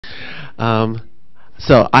Um,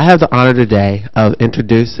 so I have the honor today of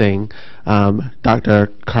introducing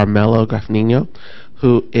Dr. Carmelo Grafnino,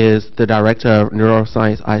 who is the Director of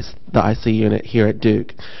Neuroscience, the IC unit here at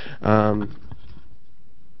Duke. Um,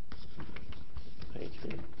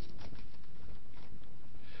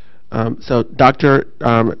 so Dr.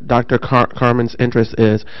 Carmen's interest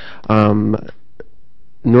is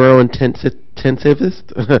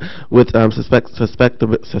neurointensivist with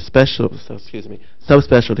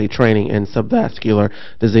subspecialty training in subvascular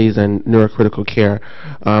disease and neurocritical care.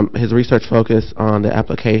 His research focused on the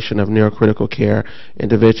application of neurocritical care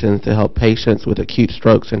interventions to help patients with acute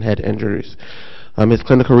strokes and head injuries. His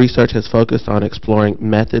clinical research has focused on exploring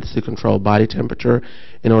methods to control body temperature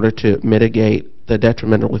in order to mitigate the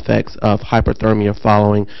detrimental effects of hyperthermia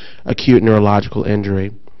following acute neurological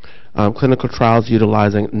injury. Clinical trials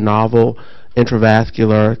utilizing novel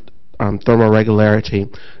intravascular thermoregularity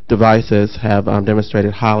devices have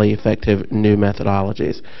demonstrated highly effective new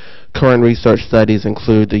methodologies. Current research studies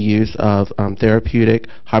include the use of therapeutic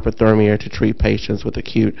hyperthermia to treat patients with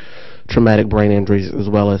acute traumatic brain injuries as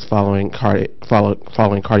well as following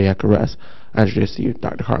cardiac arrest. I introduce to you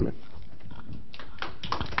Dr. Carmen.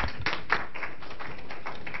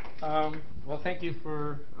 Well, thank you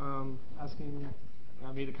for asking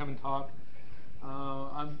me to come and talk.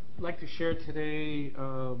 I'd like to share today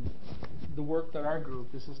the work that our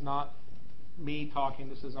group, this is not me talking,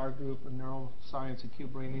 this is our group, a neuroscience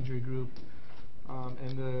acute brain injury group,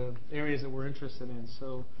 and the areas that we're interested in.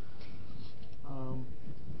 So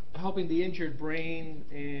helping the injured brain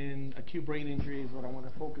in acute brain injury is what I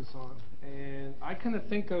want to focus on. And I kind of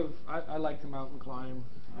think of, I like to mountain climb.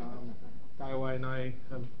 FYI and I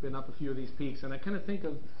have been up a few of these peaks, and I kind of think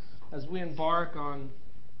of, as we embark on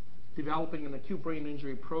developing an acute brain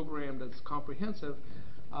injury program that's comprehensive,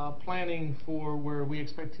 planning for where we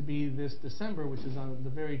expect to be this December, which is on the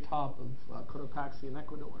very top of Cotopaxi in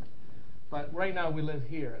Ecuador. But right now we live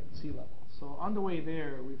here at sea level. So on the way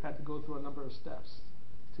there, we've had to go through a number of steps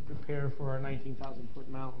to prepare for our 19,000-foot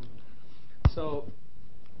mountain. So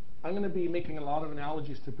I'm going to be making a lot of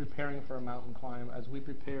analogies to preparing for a mountain climb as we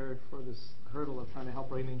prepared for this hurdle of trying to help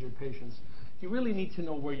brain injured patients. You really need to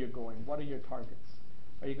know where you're going. What are your targets?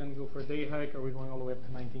 Are you going to go for a day hike, or are we going all the way up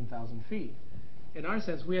to 19,000 feet? In our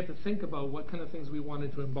sense, we had to think about what kind of things we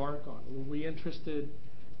wanted to embark on. Were we interested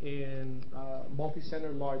in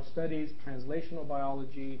multi-center large studies, translational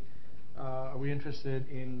biology? Are we interested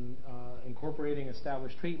in incorporating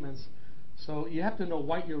established treatments? So you have to know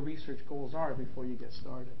what your research goals are before you get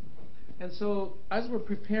started. And so as we're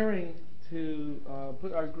preparing to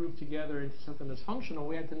put our group together into something that's functional,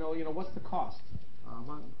 we had to know, what's the cost?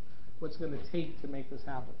 What's going to take to make this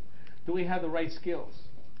happen? Do we have the right skills?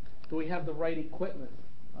 Do we have the right equipment,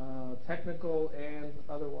 technical and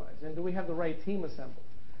otherwise? And do we have the right team assembled?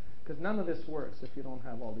 Because none of this works if you don't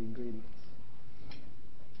have all the ingredients.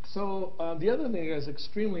 So the other thing that's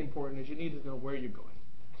extremely important is you need to know where you're going.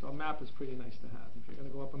 So a map is pretty nice to have. If you're going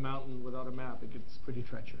to go up a mountain without a map, it gets pretty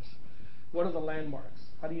treacherous. What are the landmarks?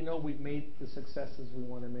 How do you know we've made the successes we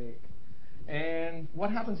want to make? And what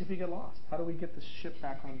happens if you get lost? How do we get the ship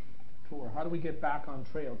back on tour? How do we get back on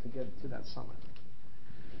trail to get to that summit?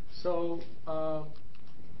 So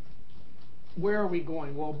where are we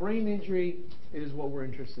going? Well, brain injury is what we're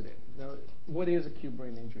interested in. Now, what is acute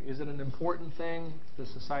brain injury? Is it an important thing? Does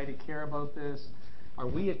society care about this? Are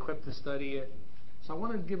we equipped to study it? So I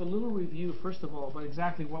want to give a little review, first of all, about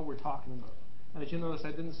exactly what we're talking about. And as you notice,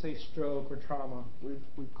 I didn't say stroke or trauma.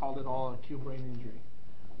 We've called it all acute brain injury.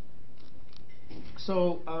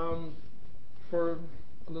 So for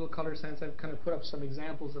a little color sense, I've kind of put up some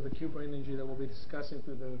examples of acute brain injury that we'll be discussing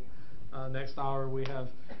through the next hour. We have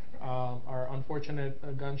our unfortunate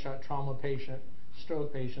gunshot trauma patient,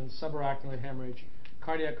 stroke patient, subarachnoid hemorrhage,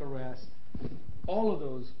 cardiac arrest. All of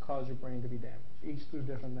those cause your brain to be damaged, each through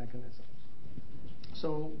different mechanisms.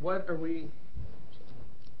 So what are we...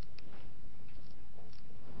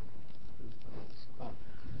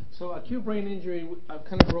 So acute brain injury, I've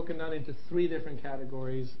kind of broken down into three different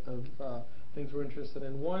categories of things we're interested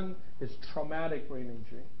in. One is traumatic brain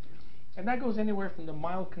injury. And that goes anywhere from the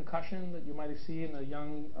mild concussion that you might see in a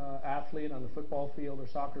young athlete on the football field or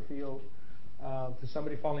soccer field, to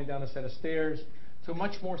somebody falling down a set of stairs, to a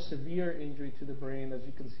much more severe injury to the brain, as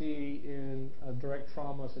you can see in a direct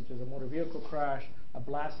trauma such as a motor vehicle crash, a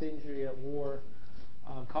blast injury at war,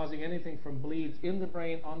 causing anything from bleeds in the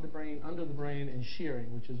brain, on the brain, under the brain, and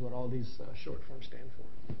shearing, which is what all these short forms stand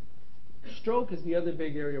for. Stroke is the other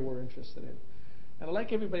big area we're interested in. And I'd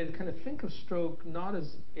like everybody to kind of think of stroke not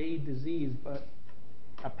as a disease, but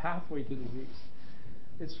a pathway to disease.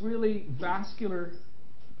 It's really vascular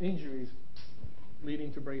injuries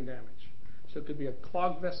leading to brain damage. So it could be a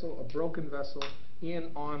clogged vessel, a broken vessel,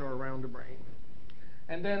 in, on, or around the brain.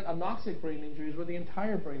 And then anoxic brain injury is where the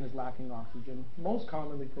entire brain is lacking oxygen, most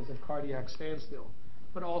commonly because of cardiac standstill,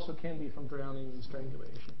 but also can be from drownings and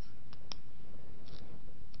strangulations.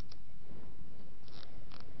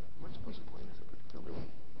 Am I supposed to point this a particular way?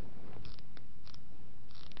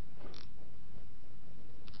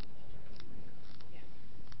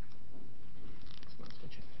 It's not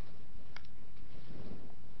switching.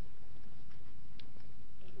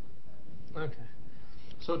 Okay.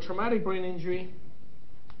 So traumatic brain injury,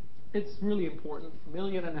 it's really important. 1.5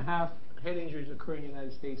 million head injuries occur in the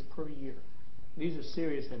United States per year. These are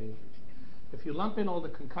serious head injuries. If you lump in all the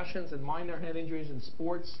concussions and minor head injuries in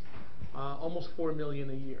sports, almost 4 million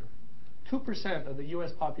a year. 2% of the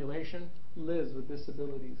U.S. population lives with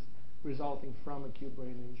disabilities resulting from acute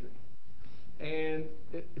brain injury. And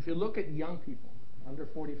if you look at young people under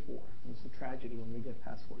 44, it's a tragedy when we get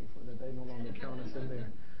past 44 that they no longer count us in there.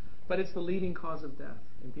 But it's the leading cause of death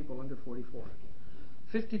in people under 44.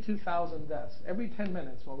 52,000 deaths. Every 10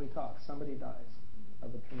 minutes while we talk, somebody dies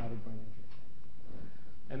of a traumatic brain injury.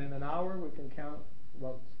 And in an hour, we can count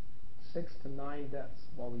about 6 to 9 deaths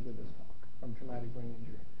while we give this talk from traumatic brain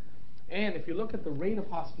injury. And if you look at the rate of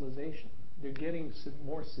hospitalization, they're getting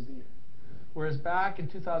more severe. Whereas back in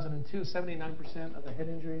 2002, 79% of the head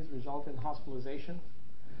injuries result in hospitalization.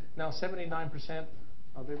 Now 79%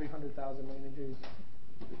 of every 100,000 brain injuries,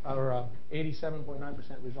 or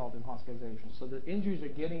 87.9% result in hospitalization. So the injuries are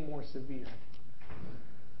getting more severe.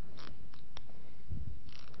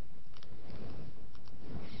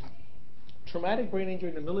 Traumatic brain injury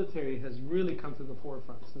in the military has really come to the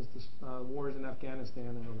forefront since the wars in Afghanistan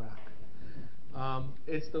and Iraq.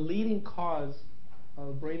 It's the leading cause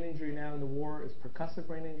of brain injury now in the war is percussive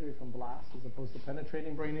brain injury from blasts as opposed to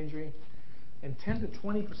penetrating brain injury. And 10 to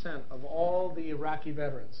 20% of all the Iraqi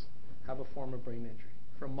veterans have a form of brain injury,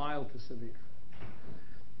 from mild to severe.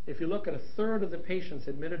 If you look at 1/3 of the patients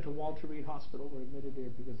admitted to Walter Reed Hospital were admitted there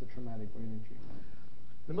because of traumatic brain injury.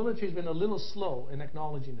 The military has been a little slow in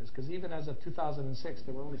acknowledging this, because even as of 2006,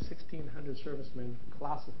 there were only 1,600 servicemen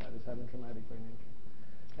classified as having traumatic brain injury.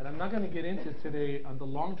 And I'm not going to get into today on the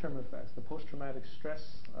long-term effects, the post-traumatic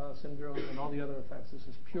stress syndrome and all the other effects. This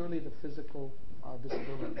is purely the physical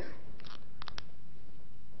disabilities.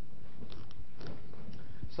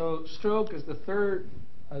 So stroke is a third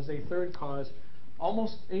cause.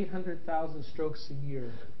 Almost 800,000 strokes a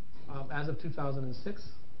year as of 2006.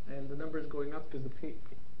 And the number is going up because the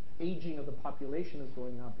aging of the population is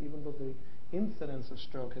going up, even though the incidence of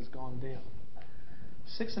stroke has gone down.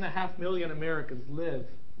 6.5 million Americans live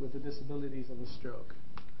with the disabilities of a stroke.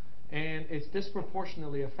 And it's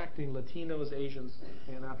disproportionately affecting Latinos, Asians,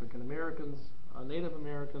 and African Americans. Native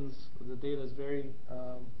Americans, the data is very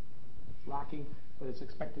lacking, but it's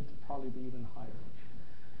expected to probably be even higher.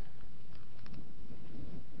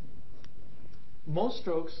 Most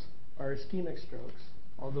strokes are ischemic strokes,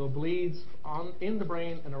 although bleeds in the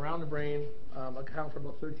brain and around the brain account for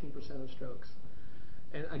about 13% of strokes.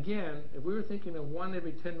 And again, if we were thinking of 1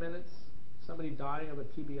 every 10 minutes, somebody dying of a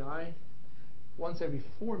TBI, once every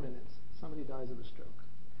 4 minutes, somebody dies of a stroke.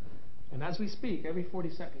 And as we speak, every 40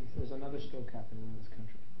 seconds, there's another stroke happening in this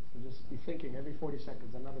country. So just be thinking, every 40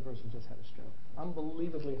 seconds, another person just had a stroke.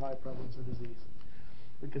 Unbelievably high prevalence of disease.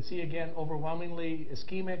 We could see, again, overwhelmingly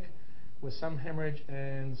ischemic with some hemorrhage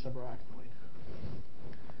and subarachnoid.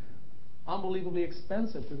 Unbelievably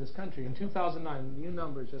expensive to this country. In 2009, new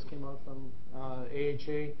numbers just came out from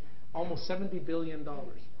AHA, almost $70 billion.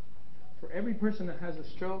 For every person that has a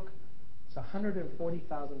stroke, it's a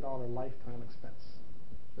 $140,000 lifetime expense.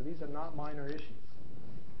 So these are not minor issues.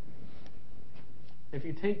 If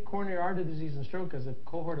you take coronary artery disease and stroke as a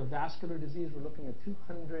cohort of vascular disease, we're looking at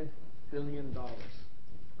 $200 billion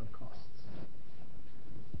of costs.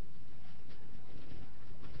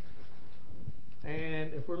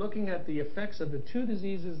 And if we're looking at the effects of the two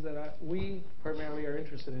diseases that we primarily are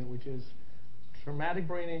interested in, which is traumatic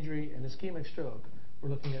brain injury and ischemic stroke, we're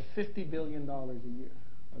looking at $50 billion a year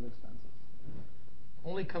of expenses.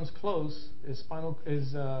 Only comes close is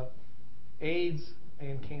AIDS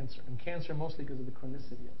and cancer mostly because of the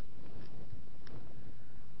chronicity of it.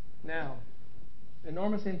 Now,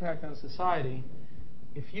 enormous impact on society.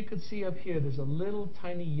 If you could see up here, there's a little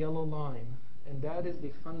tiny yellow line, and that is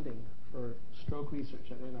the funding for stroke research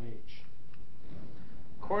at NIH.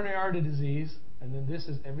 Coronary artery disease, and then this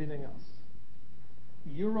is everything else.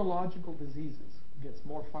 Urological diseases gets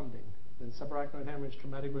more funding than subarachnoid hemorrhage,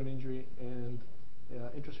 traumatic brain injury, and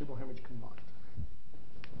intracerebral hemorrhage combined.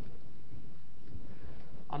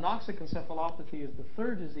 Anoxic encephalopathy is the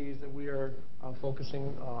third disease that we are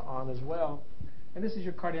focusing on as well. And this is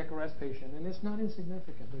your cardiac arrest patient, and it's not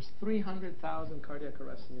insignificant. There's 300,000 cardiac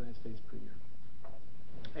arrests in the United States per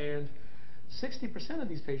year. And 60% of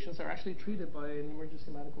these patients are actually treated by an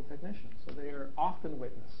emergency medical technician, so they are often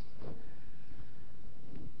witnessed.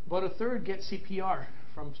 About a third get CPR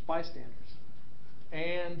from bystanders.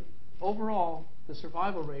 And overall, the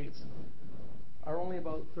survival rates are only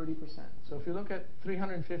about 30%. So if you look at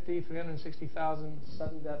 350, 360,000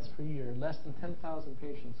 sudden deaths per year, less than 10,000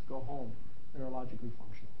 patients go home neurologically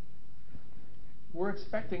functional. We're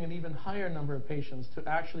expecting an even higher number of patients to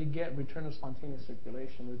actually get return of spontaneous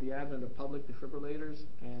circulation with the advent of public defibrillators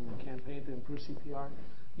and the campaign to improve CPR,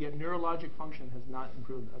 yet neurologic function has not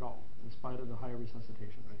improved at all, in spite of the higher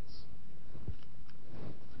resuscitation rates.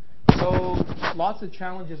 So lots of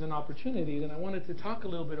challenges and opportunities, and I wanted to talk a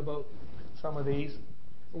little bit about some of these.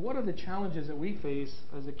 What are the challenges that we face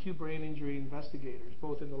as acute brain injury investigators,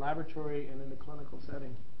 both in the laboratory and in the clinical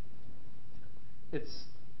setting? It's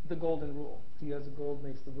the golden rule. He has the gold,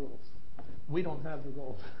 makes the rules. We don't have the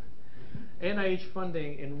gold. NIH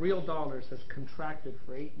funding in real dollars has contracted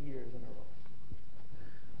for 8 years in a row.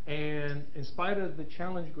 And in spite of the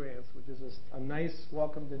challenge grants, which is a nice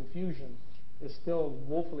welcomed infusion, is still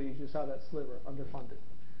woefully, as you saw that sliver, underfunded.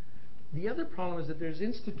 The other problem is that there's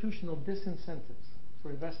institutional disincentives for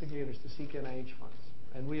investigators to seek NIH funds.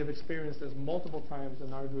 And we have experienced this multiple times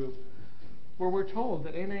in our group, where we're told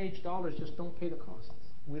that NIH dollars just don't pay the costs.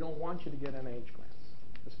 We don't want you to get NIH grants,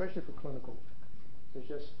 especially for clinical work. It's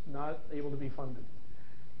just not able to be funded.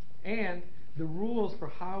 And the rules for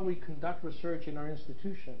how we conduct research in our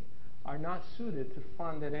institution are not suited to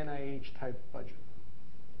fund an NIH type budget.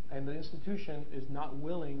 And the institution is not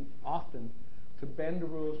willing often to bend the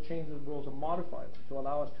rules, change the rules, or modify them to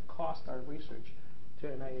allow us to cost our research to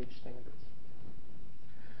NIH standards.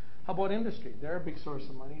 How about industry? They're a big source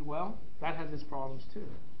of money. Well, that has its problems too.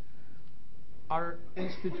 Our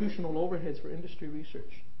institutional overheads for industry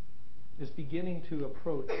research is beginning to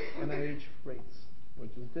approach NIH rates,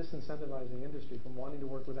 which is disincentivizing industry from wanting to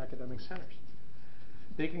work with academic centers.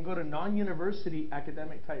 They can go to non-university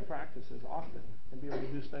academic type practices often and be able to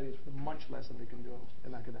do studies for much less than they can do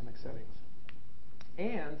in academic settings.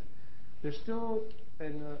 And there's still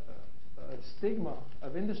a stigma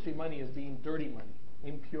of industry money as being dirty money,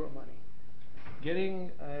 impure money.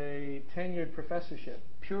 Getting a tenured professorship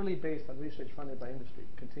purely based on research funded by industry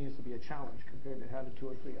continues to be a challenge compared to having 2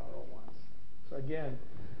 or 3 R01s. So again,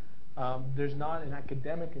 there's not an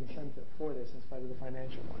academic incentive for this in spite of the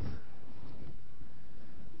financial ones.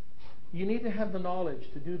 You need to have the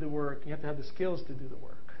knowledge to do the work. You have to have the skills to do the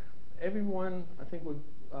work. Everyone, I think, would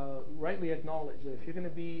rightly acknowledge that if you're going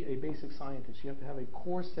to be a basic scientist, you have to have a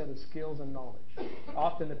core set of skills and knowledge,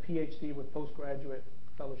 often a PhD with postgraduate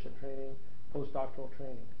fellowship training, postdoctoral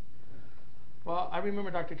training. Well, I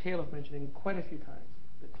remember Dr. Califf mentioning quite a few times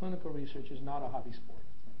that clinical research is not a hobby sport,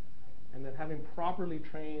 and that having properly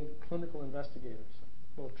trained clinical investigators,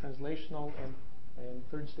 both translational and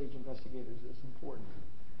third stage investigators, is important.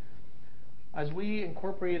 As we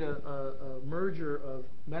incorporate a merger of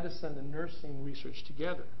medicine and nursing research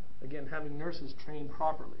together, again, having nurses trained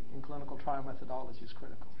properly in clinical trial methodology is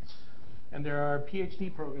critical. And there are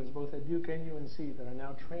PhD programs both at Duke and UNC that are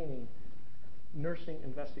now training nursing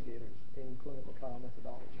investigators in clinical trial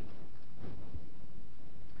methodology.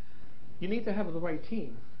 You need to have the right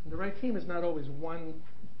team. And the right team is not always one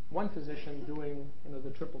physician doing the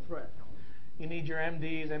triple threat. You need your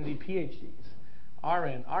MDs, MD PhDs.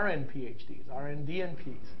 RN PhDs, RN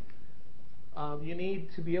DNPs. You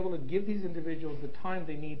need to be able to give these individuals the time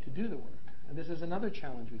they need to do the work. And this is another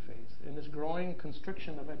challenge we face. In this growing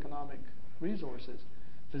constriction of economic resources,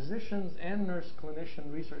 physicians and nurse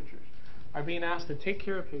clinician researchers are being asked to take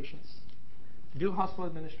care of patients, do hospital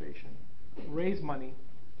administration, raise money,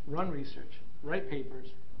 run research, write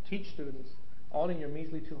papers, teach students, all in your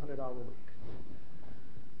measly 200-hour week.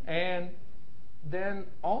 And then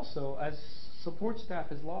also, as support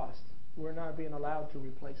staff is lost, we're not being allowed to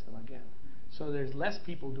replace them again. So there's less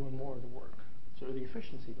people doing more of the work. So the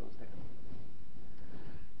efficiency goes down.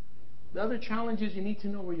 The other challenge is you need to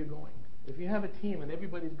know where you're going. If you have a team and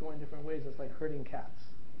everybody's going different ways, it's like herding cats.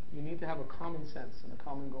 You need to have a common sense and a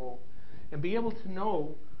common goal. And be able to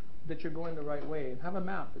know that you're going the right way and have a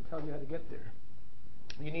map that tells you how to get there.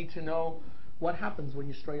 You need to know what happens when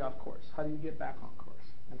you stray off course. How do you get back on course?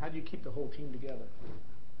 And how do you keep the whole team together?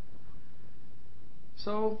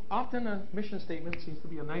 So often a mission statement seems to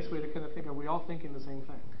be a nice way to kind of think, are we all thinking the same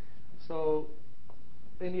thing? So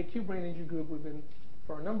in the acute brain injury group, we've been,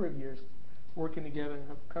 for a number of years, working together and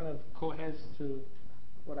have kind of coalesced to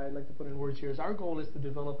what I'd like to put in words here is our goal is to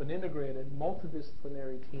develop an integrated,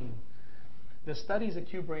 multidisciplinary team that studies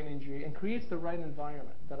acute brain injury and creates the right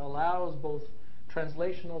environment that allows both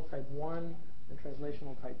translational type 1 and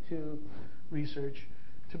translational type 2 research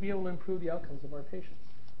to be able to improve the outcomes of our patients.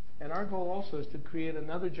 And our goal also is to create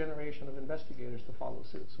another generation of investigators to follow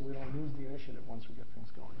suit, so we don't lose the initiative once we get things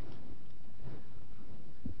going.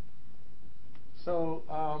 So,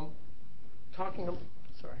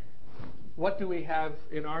 what do we have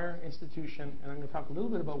in our institution? And I'm going to talk a little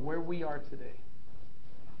bit about where we are today.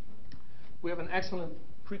 We have an excellent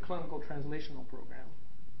preclinical translational program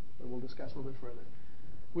that we'll discuss a little bit further.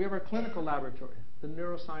 We have our clinical laboratory. The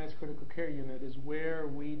Neuroscience Critical Care Unit is where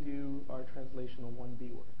we do our translational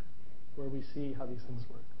 1B work, where we see how these things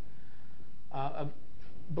work.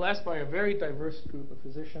 Blessed by a very diverse group of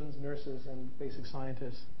physicians, nurses, and basic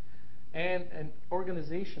scientists, and an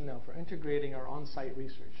organization now for integrating our on-site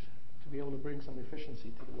research to be able to bring some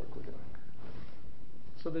efficiency to the work we're doing.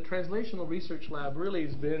 So the translational research lab really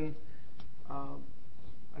has been,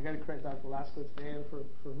 I got to credit Dr. Laskowitz Dan for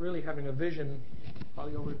really having a vision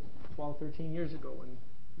probably over 12, 13 years ago when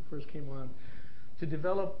we first came on, to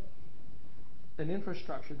develop an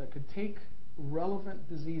infrastructure that could take relevant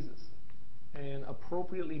diseases and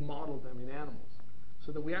appropriately model them in animals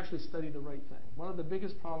so that we actually study the right thing. One of the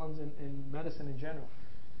biggest problems in medicine in general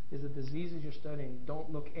is the diseases you're studying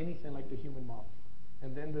don't look anything like the human model.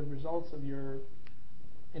 And then the results of your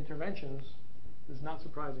interventions is not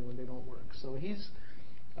surprising when they don't work. So he's,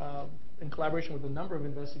 in collaboration with a number of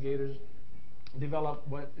investigators, developed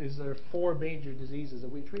what is there 4 major diseases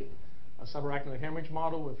that we treat. A subarachnoid hemorrhage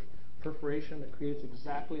model with perforation that creates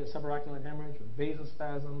exactly a subarachnoid hemorrhage with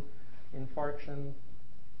vasospasm, infarction,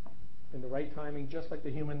 in the right timing, just like the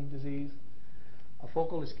human disease. A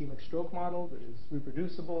focal ischemic stroke model that is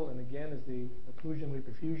reproducible and again is the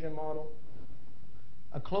occlusion-reperfusion model.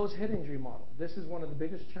 A closed head injury model. This is one of the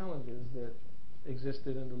biggest challenges that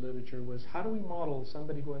existed in the literature, was how do we model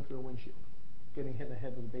somebody going through a windshield, getting hit in the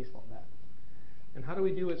head with a baseball bat? And how do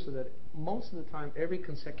we do it so that most of the time every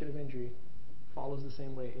consecutive injury follows the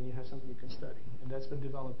same way and you have something you can study? And that's been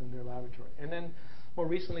developed in their laboratory. And then more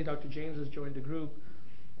recently, Dr. James has joined the group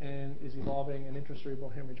and is evolving an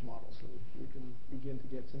intracerebral hemorrhage model so we can begin to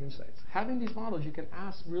get some insights. Having these models, you can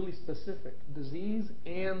ask really specific disease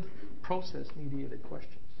and process-mediated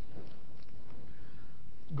questions.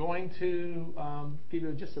 Going to give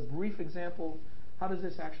you just a brief example. How does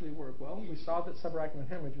this actually work? Well, we saw that subarachnoid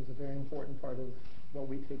hemorrhage was a very important part of what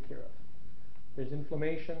we take care of. There's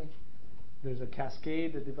inflammation. There's a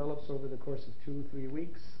cascade that develops over the course of 2 or 3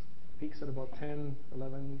 weeks, peaks at about 10,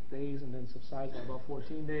 11 days, and then subsides by about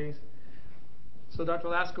 14 days. So Dr.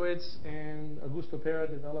 Laskowitz and Augusto Pera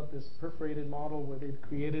developed this perforated model where they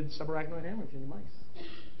created subarachnoid hemorrhage in mice.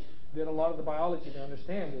 Did a lot of the biology to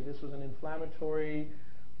understand that this was an inflammatory,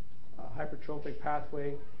 hypertrophic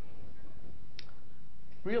pathway.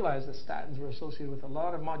 Realized that statins were associated with a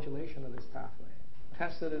lot of modulation of this pathway.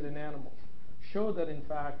 Tested it in animals. Showed that, in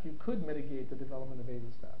fact, you could mitigate the development of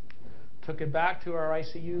vasospasm. Took it back to our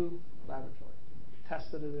ICU laboratory.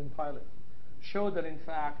 Tested it in pilot. Showed that, in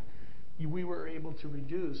fact, we were able to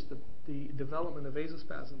reduce the development of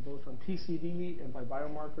vasospasm both on TCD and by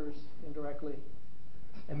biomarkers indirectly.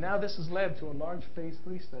 And now this has led to a large phase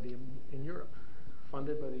 3 study in Europe,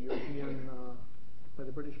 funded by the by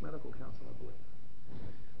the British Medical Council, I believe.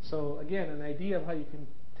 So again, an idea of how you can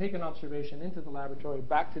take an observation into the laboratory,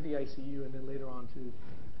 back to the ICU, and then later on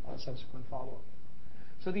to subsequent follow-up.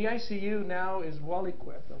 So the ICU now is well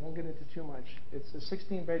equipped. I won't get into too much. It's a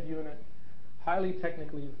 16-bed unit, highly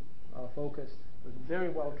technically focused, with very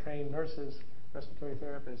well-trained nurses, respiratory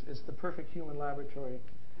therapists. It's the perfect human laboratory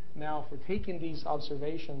now for taking these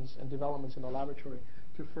observations and developments in the laboratory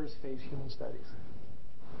to first phase human studies.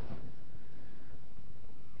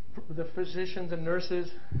 The physicians and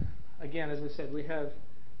nurses, again, as I said, we have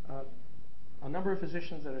a number of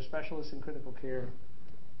physicians that are specialists in critical care,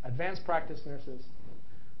 advanced practice nurses.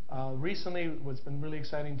 Recently, what's been really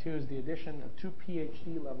exciting too is the addition of 2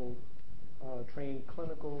 PhD level trained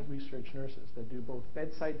clinical research nurses that do both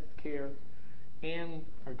bedside care and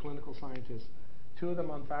are clinical scientists. 2 of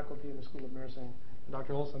them on faculty in the School of Nursing.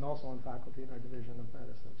 Dr. Olson also on faculty in our Division of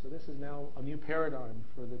Medicine. So this is now a new paradigm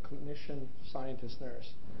for the clinician scientist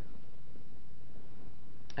nurse.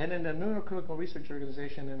 And in the Neurocritical Research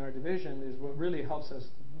Organization in our division is what really helps us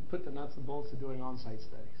put the nuts and bolts of doing on-site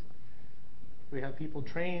studies. We have people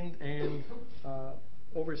trained and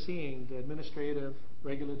overseeing the administrative,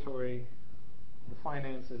 regulatory, the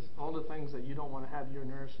finances, all the things that you don't want to have your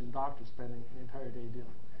nurse and doctor spending the entire day doing.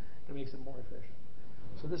 That makes it more efficient.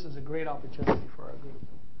 So this is a great opportunity for our group.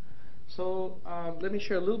 So let me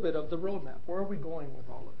share a little bit of the roadmap. Where are we going with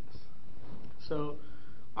all of this? So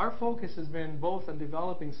Our focus has been both on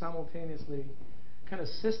developing simultaneously kind of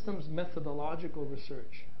systems methodological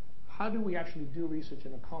research. How do we actually do research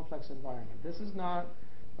in a complex environment? This is not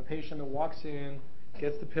a patient that walks in,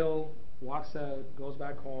 gets the pill, walks out, goes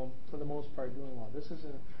back home, for the most part doing well. This is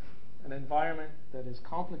an environment that is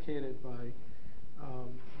complicated by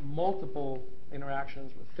multiple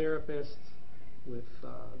interactions with therapists, with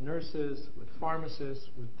nurses, with pharmacists,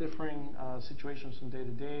 with differing situations from day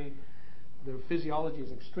to day. The physiology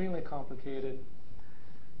is extremely complicated.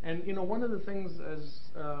 And you know, one of the things,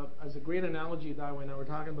 as a great analogy that and I were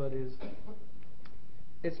talking about, is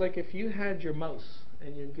it's like if you had your mouse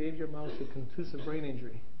and you gave your mouse a contusive brain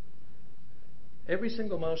injury. Every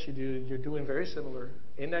single mouse you do, you're doing very similar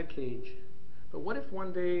in that cage. But what if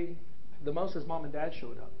one day the mouse's mom and dad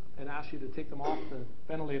showed up and asked you to take them off the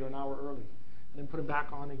ventilator an hour early and then put them back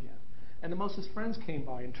on again? And the mouse's friends came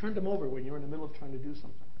by and turned them over when you were in the middle of trying to do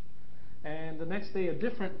something. And the next day, a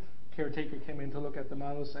different caretaker came in to look at the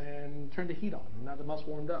mouse and turned the heat on. And now the mouse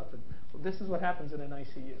warmed up. And so this is what happens in an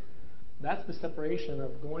ICU. That's the separation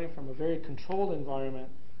of going from a very controlled environment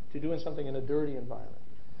to doing something in a dirty environment.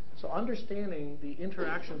 So understanding the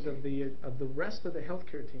interactions of the rest of the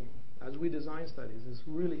healthcare team as we design studies is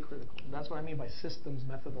really critical. And that's what I mean by systems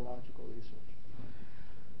methodological research.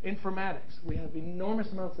 Informatics. We have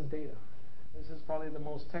enormous amounts of data. This is probably the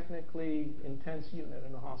most technically intense unit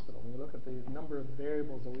in the hospital when you look at the number of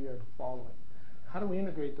variables that we are following. How do we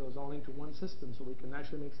integrate those all into one system so we can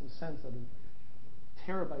actually make some sense of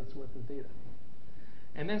terabytes worth of data?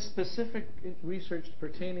 And then specific research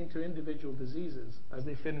pertaining to individual diseases as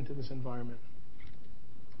they fit into this environment.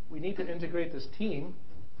 We need to integrate this team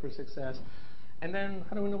for success. And then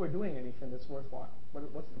how do we know we're doing anything that's worthwhile?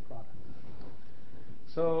 What's the product?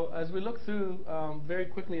 So as we look through, very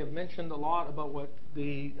quickly, I've mentioned a lot about what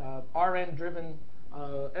the RN-driven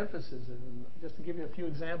emphasis is. And just to give you a few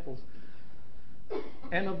examples,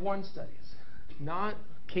 N of 1 studies, not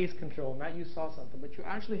case control, not you saw something, but you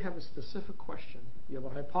actually have a specific question. You have a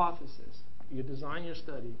hypothesis. You design your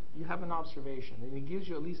study. You have an observation. And it gives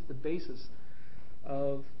you at least the basis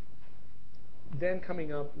of then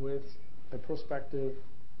coming up with a prospective,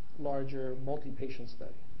 larger, multi-patient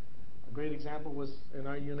study. A great example was in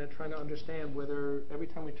our unit trying to understand whether every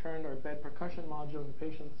time we turned our bed percussion module and the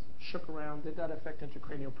patients shook around, did that affect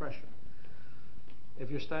intracranial pressure? If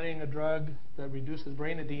you're studying a drug that reduces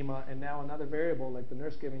brain edema and now another variable like the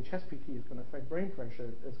nurse giving chest PT is going to affect brain pressure,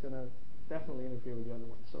 it's going to definitely interfere with the other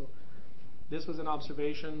one. So this was an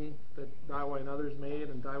observation that Daiwai and others made,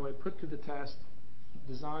 and Daiwai put to the test,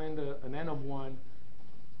 designed an N of 1,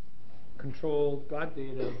 controlled, got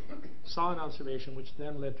data, saw an observation, which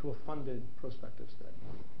then led to a funded prospective study.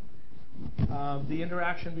 The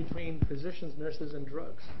interaction between physicians, nurses, and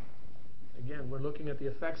drugs. Again, we're looking at the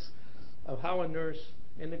effects of how a nurse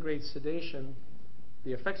integrates sedation,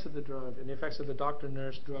 the effects of the drug, and the effects of the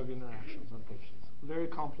doctor-nurse drug interactions on patients. Very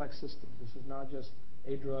complex system. This is not just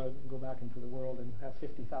a drug, go back into the world and have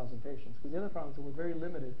 50,000 patients. Because the other problem is that we're very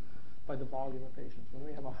limited by the volume of patients. When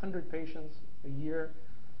we have 100 patients a year,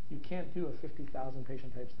 you can't do a 50,000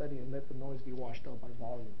 patient type study and let the noise be washed out by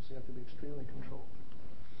volume. So you have to be extremely controlled.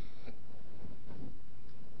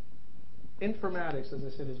 Informatics, as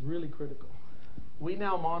I said, is really critical. We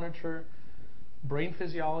now monitor brain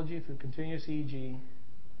physiology through continuous EEG,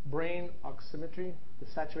 brain oximetry, the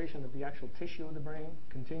saturation of the actual tissue of the brain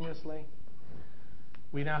continuously.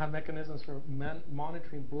 We now have mechanisms for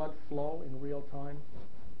monitoring blood flow in real time.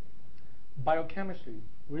 Biochemistry,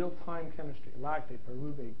 real-time chemistry, lactate,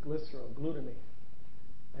 pyruvate, glycerol, glutamate,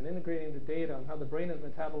 and integrating the data on how the brain is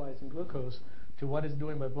metabolizing glucose to what it's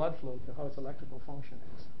doing by blood flow to how its electrical function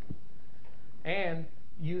is. And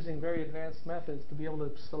using very advanced methods to be able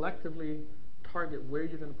to selectively target where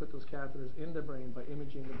you're going to put those catheters in the brain by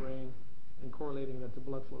imaging the brain and correlating that to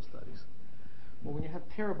blood flow studies. Well, when you have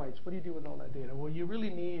terabytes, what do you do with all that data? Well, you really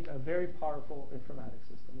need a very powerful informatics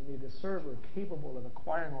system. You need a server capable of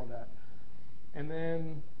acquiring all that. And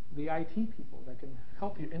then the IT people that can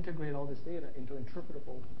help you integrate all this data into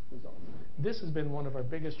interpretable results. This has been one of our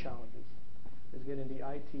biggest challenges, is getting the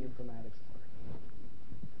IT informatics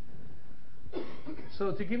part.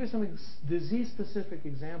 So to give you some disease-specific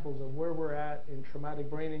examples of where we're at in traumatic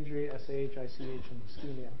brain injury, SAH, ICH, and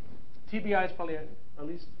ischemia. TBI is probably, at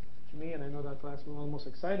least to me, and I know that class, one of the most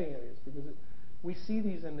exciting areas, because we see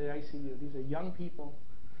these in the ICU. These are young people.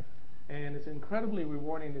 And it's incredibly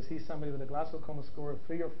rewarding to see somebody with a Glasgow Coma score of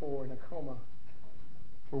 3 or 4 in a coma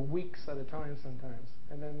for weeks at a time sometimes.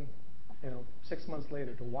 And then, 6 months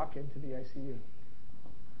later to walk into the ICU.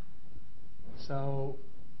 So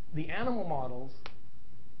the animal models,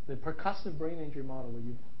 the percussive brain injury model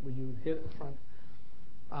where you hit the front,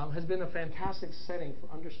 has been a fantastic setting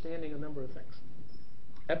for understanding a number of things.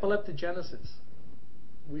 Epileptogenesis.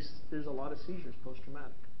 There's a lot of seizures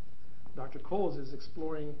post-traumatic. Dr. Coles is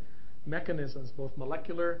exploring mechanisms, both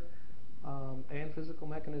molecular and physical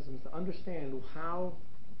mechanisms, to understand how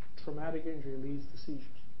traumatic injury leads to seizures.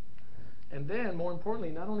 And then, more importantly,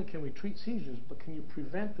 not only can we treat seizures, but can you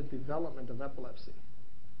prevent the development of epilepsy?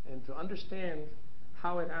 And to understand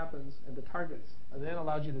how it happens and the targets, and then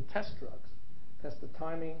allows you to test drugs, test the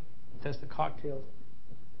timing, test the cocktails,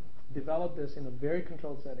 develop this in a very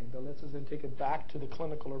controlled setting that lets us then take it back to the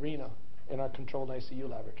clinical arena in our controlled ICU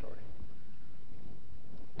laboratory.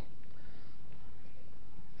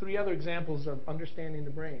 3 other examples of understanding the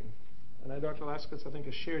brain. And Dr. Laskis, I think,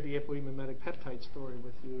 has shared the ApoE mimetic peptide story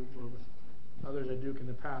with you, or with others at Duke in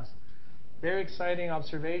the past. Very exciting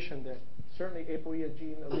observation that certainly ApoE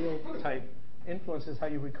gene allele type influences how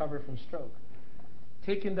you recover from stroke.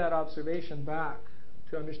 Taking that observation back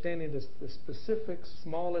to understanding the specific,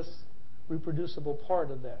 smallest reproducible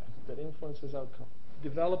part of that influences outcome.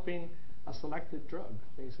 Developing a selected drug,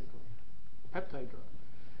 basically, a peptide drug,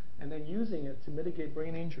 and then using it to mitigate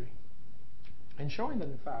brain injury, and showing that,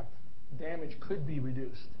 in fact, damage could be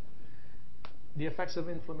reduced. The effects of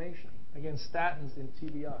inflammation, again, statins in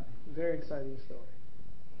TBI, very exciting story.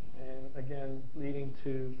 And again, leading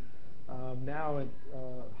to now at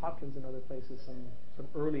Hopkins and other places some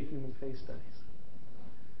early human phase studies.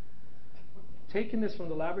 Taking this from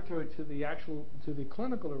the laboratory to the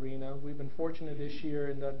clinical arena, we've been fortunate this year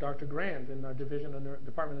in that Dr. Grand in our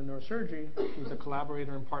Department of Neurosurgery, who's a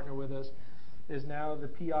collaborator and partner with us, is now the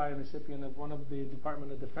PI and recipient of one of the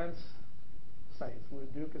Department of Defense sites, where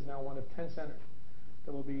Duke is now one of 10 centers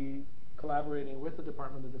that will be collaborating with the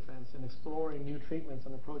Department of Defense and exploring new treatments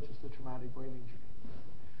and approaches to traumatic brain injury.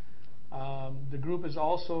 The group is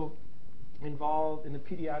also involved in the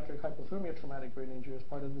pediatric hypothermia traumatic brain injury as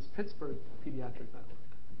part of this Pittsburgh pediatric network.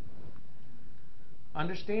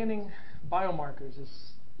 Understanding biomarkers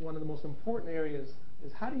is one of the most important areas.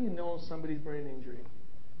 Is how do you know somebody's brain injury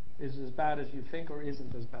is as bad as you think or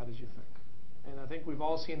isn't as bad as you think? And I think we've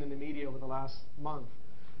all seen in the media over the last month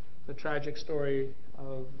the tragic story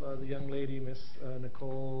of the young lady, Miss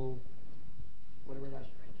Nicole, whatever that is.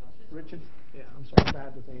 Richards? Yeah, I'm sorry,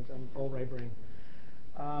 bad with names. I'm all right brain.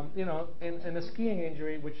 You know, and a skiing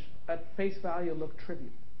injury, which at face value looked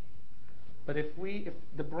trivial. But if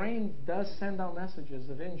the brain does send out messages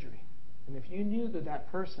of injury, and if you knew that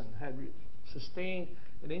that person had sustained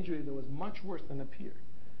an injury that was much worse than appeared,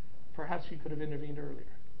 perhaps you could have intervened earlier.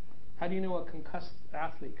 How do you know a concussed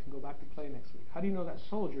athlete can go back to play next week? How do you know that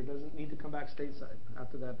soldier doesn't need to come back stateside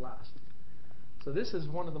after that blast? So this is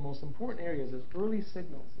one of the most important areas, is early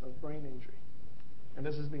signals of brain injury. And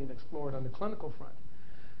this is being explored on the clinical front.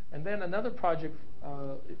 And then another project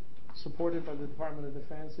supported by the Department of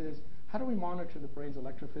Defense is, how do we monitor the brain's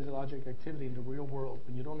electrophysiologic activity in the real world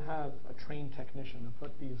when you don't have a trained technician to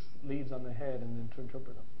put these leads on the head and then to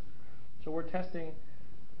interpret them? So we're testing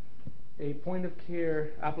a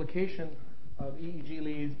point-of-care application of EEG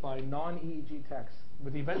leads by non-EEG techs,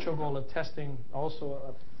 with the eventual goal of testing also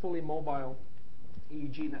a fully mobile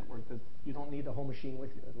EEG network that you don't need the whole machine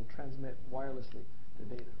with you. It will transmit wirelessly the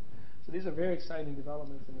data. So these are very exciting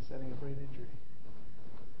developments in the setting of brain injury.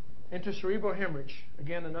 Intracerebral hemorrhage,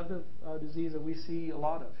 again, another disease that we see a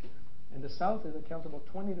lot of here. In the South, it accounts for about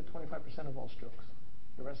 20 to 25% of all strokes.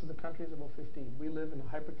 The rest of the country is about 15. We live in a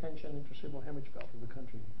hypertension intracerebral hemorrhage belt of the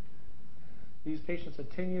country. These patients are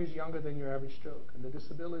 10 years younger than your average stroke, and the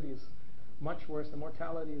disability is much worse. The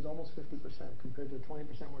mortality is almost 50% compared to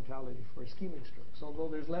 20% mortality for ischemic strokes. So although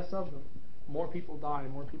there's less of them, more people die,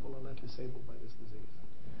 more people are left disabled by this disease.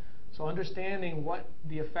 So understanding what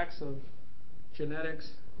the effects of genetics,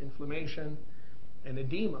 inflammation, and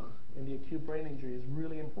edema in the acute brain injury is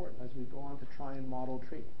really important as we go on to try and model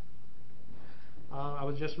treatment. I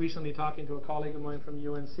was just recently talking to a colleague of mine from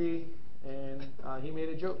UNC, and he made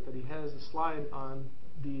a joke that he has a slide on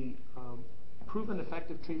the proven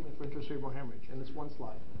effective treatment for intracerebral hemorrhage, and it's one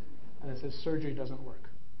slide, and it says surgery doesn't work.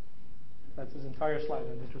 That's his entire slide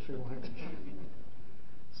on intracerebral hemorrhage.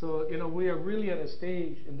 So, you know, we are really at a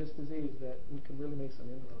stage in this disease that we can really make some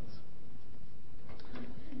inroads.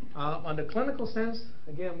 On the clinical sense,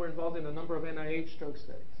 again, we're involved in a number of NIH stroke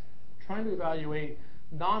studies, trying to evaluate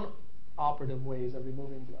non-operative ways of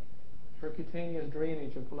removing blood, percutaneous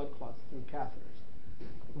drainage of blood clots through catheters,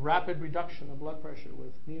 rapid reduction of blood pressure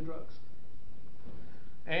with new drugs,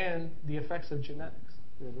 and the effects of genetics.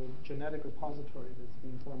 We have a genetic repository that's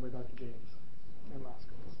being formed by Dr. James and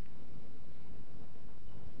Laskis.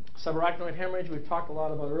 Subarachnoid hemorrhage, we've talked a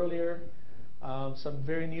lot about earlier. Some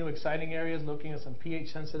very new, exciting areas, looking at some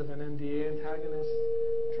pH-sensitive and NMDA antagonists,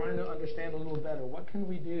 trying to understand a little better what can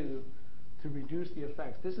we do to reduce the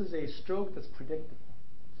effects. This is a stroke that's predictable.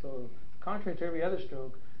 So contrary to every other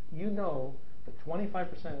stroke, you know that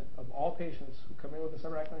 25% of all patients who come in with a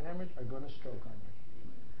subarachnoid hemorrhage are going to stroke on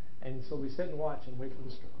you. And so we sit and watch and wait for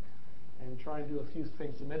the stroke and try and do a few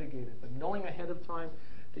things to mitigate it. But knowing ahead of time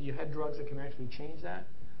that you had drugs that can actually change that,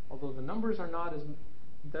 although the numbers are not as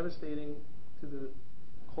devastating to the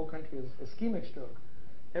whole country as ischemic stroke,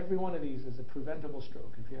 every one of these is a preventable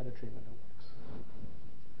stroke if you had a treatment that works.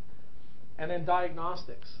 And then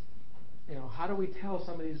diagnostics. You know, how do we tell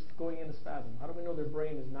somebody's going into spasm? How do we know their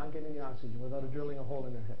brain is not getting the oxygen without drilling a hole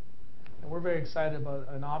in their head? And we're very excited about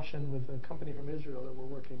an option with a company from Israel that we're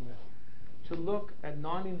working with to look at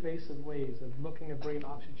non-invasive ways of looking at brain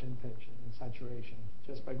oxygen tension and saturation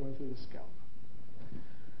just by going through the scalp.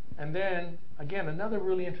 And then, again, another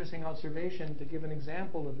really interesting observation to give an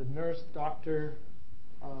example of the nurse-doctor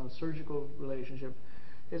surgical relationship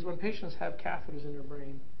is when patients have catheters in their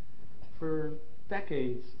brain. For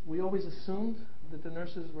decades, we always assumed that the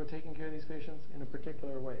nurses were taking care of these patients in a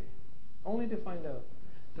particular way, only to find out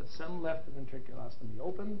that some left the ventriculostomy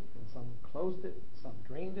open, and some closed it, some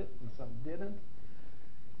drained it, and some didn't.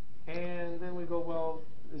 And then we go, well,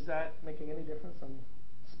 is that making any difference on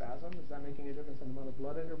spasm? Is that making a difference in the amount of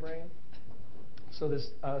blood in their brain? So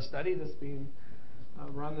this study that's being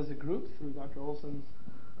run as a group through Dr. Olson's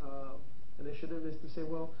initiative is to say,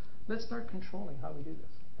 well, let's start controlling how we do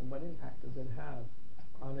this. And what impact does it have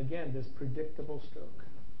on, again, this predictable stroke?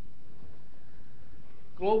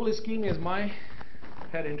 Global ischemia is my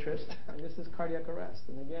pet interest, and this is cardiac arrest.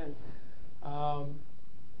 And again,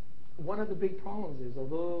 one of the big problems is,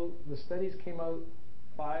 although the studies came out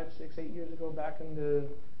 5, 6, 8 years ago, back in the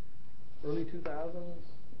early 2000s,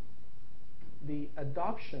 the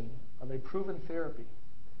adoption of a proven therapy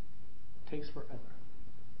takes forever.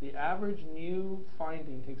 The average new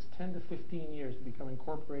finding takes 10 to 15 years to become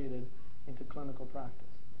incorporated into clinical practice.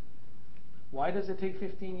 Why does it take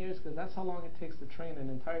 15 years? Because that's how long it takes to train an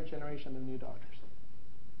entire generation of new doctors.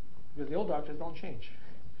 Because the old doctors don't change.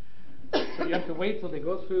 So you have to wait till they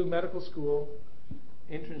go through medical school,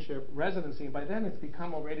 internship, residency, and by then it's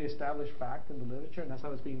become already established fact in the literature, and that's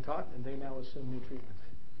how it's being taught, and they now assume new treatment.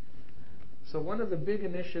 So one of the big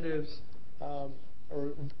initiatives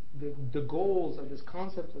or the goals of this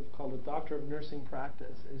concept called the Doctor of Nursing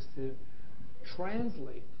Practice is to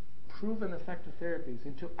translate proven effective therapies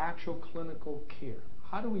into actual clinical care.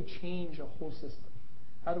 How do we change a whole system?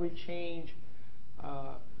 How do we change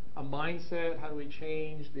a mindset? How do we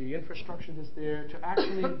change the infrastructure that's there to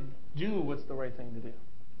actually do what's the right thing to do?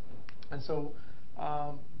 And so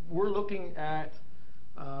we're looking at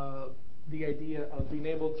the idea of being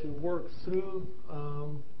able to work through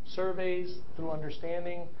surveys, through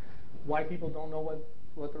understanding why people don't know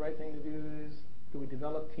what the right thing to do is. Do we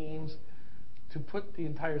develop teams to put the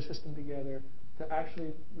entire system together to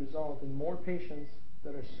actually result in more patients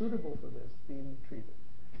that are suitable for this being treated?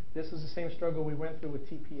 This is the same struggle we went through with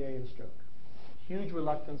TPA and stroke. Huge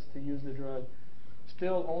reluctance to use the drug.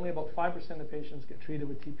 Still, only about 5% of patients get treated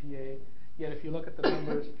with TPA. Yet, if you look at the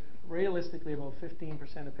numbers, realistically, about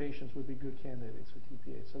 15% of patients would be good candidates for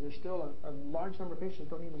TPA. So there's still a large number of patients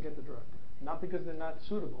don't even get the drug. Not because they're not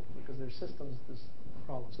suitable, because their system's this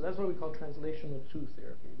problem. So that's what we call translational 2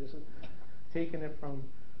 therapy. This is taking it from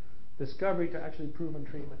discovery to actually proven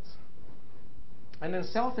treatments. And then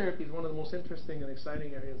cell therapy is one of the most interesting and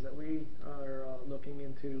exciting areas that we are looking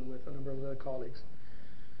into with a number of other colleagues.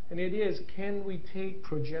 And the idea is, can we take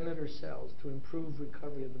progenitor cells to improve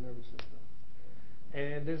recovery of the nervous system?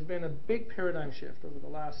 And there's been a big paradigm shift over the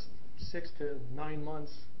last 6 to 9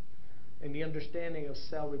 months in the understanding of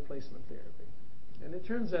cell replacement therapy. And it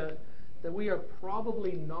turns out that we are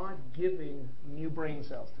probably not giving new brain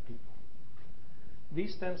cells to people.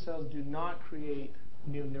 These stem cells do not create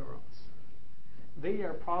new neurons. They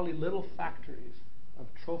are probably little factories of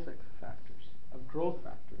trophic factors, of growth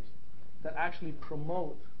factors, that actually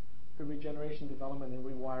promote the regeneration, development, and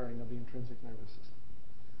rewiring of the intrinsic nervous system.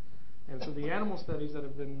 And so the animal studies that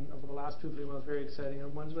have been, over the last 2-3 months, very exciting, are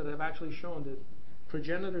ones that have actually shown that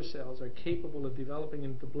progenitor cells are capable of developing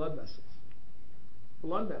into blood vessels.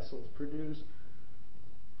 Blood vessels produce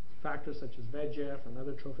factors such as VEGF and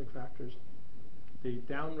other trophic factors. They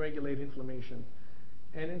downregulate inflammation.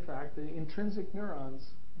 And in fact, the intrinsic neurons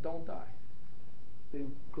don't die. They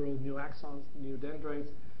grow new axons, new dendrites,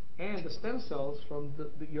 and the stem cells from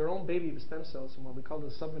your own baby stem cells from what we call the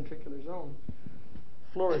subventricular zone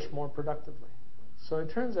flourish more productively. So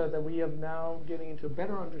it turns out that we are now getting into a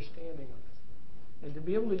better understanding of this. And to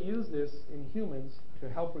be able to use this in humans to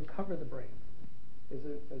help recover the brain as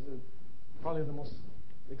probably the most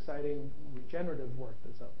exciting regenerative work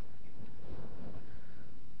that's out there.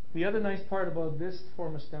 The other nice part about this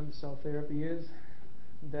form of stem cell therapy is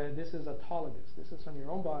that this is autologous. This is from your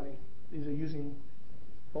own body. These are using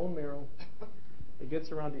bone marrow. It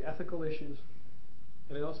gets around the ethical issues,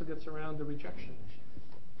 and it also gets around the rejection issue.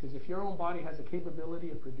 Because if your own body has the capability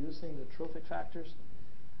of producing the trophic factors,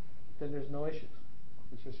 then there's no issues.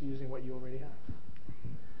 It's just using what you already have.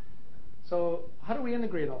 So how do we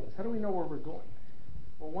integrate all this? How do we know where we're going?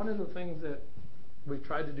 Well, one of the things that we've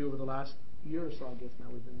tried to do over the last year or so, I guess now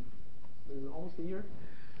we've been almost a year,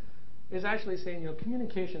 is actually saying,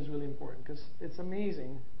 communication is really important, because it's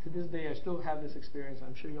amazing. To this day, I still have this experience.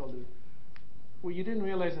 I'm sure you all do. Well, you didn't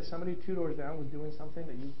realize that somebody 2 doors down was doing something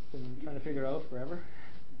that you've been trying to figure out forever,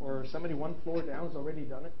 or somebody 1 floor down has already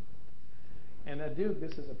done it. And at Duke,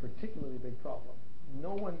 this is a particularly big problem.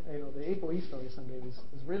 No one, the ApoE story Sunday was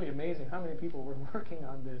really amazing how many people were working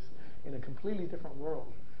on this in a completely different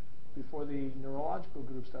world before the neurological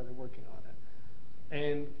group started working on it.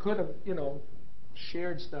 And could have,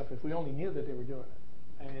 shared stuff if we only knew that they were doing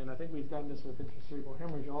it. And I think we've done this with intracerebral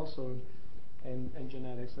hemorrhage also, and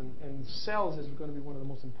genetics. And cells is going to be one of the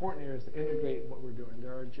most important areas to integrate what we're doing.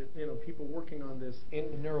 There are people working on this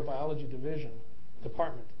in the neurobiology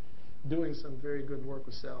department, doing some very good work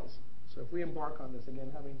with cells. So if we embark on this,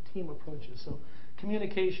 again, having team approaches. So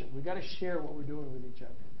communication, we've got to share what we're doing with each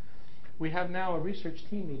other. We have now a research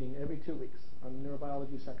team meeting every 2 weeks on the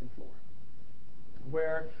neurobiology second floor,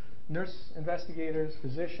 where nurse investigators,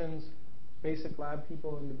 physicians, basic lab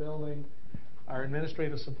people in the building, our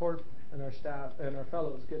administrative support, and our staff and our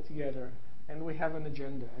fellows get together, and we have an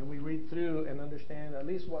agenda, and we read through and understand at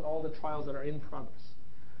least what all the trials that are in progress.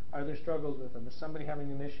 Are there struggles with them? Is somebody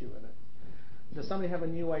having an issue with it? Does somebody have a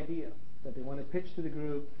new idea that they want to pitch to the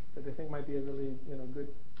group that they think might be a really good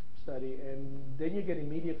study? And then you get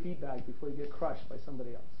immediate feedback before you get crushed by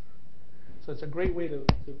somebody else. So it's a great way to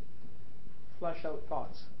flesh out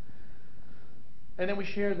thoughts. And then we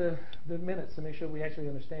share the minutes to make sure we actually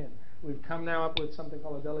understand. We've come now up with something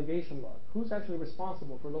called a delegation log. Who's actually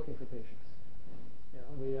responsible for looking for patients?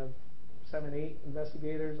 We have 7, 8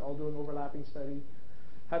 investigators all doing overlapping studies.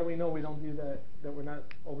 How do we know we don't do that we're not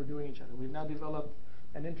overdoing each other? We've now developed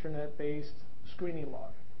an internet-based screening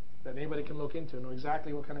log that anybody can look into and know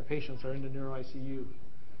exactly what kind of patients are in the neuro ICU.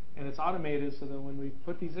 And it's automated so that when we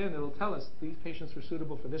put these in, it'll tell us these patients are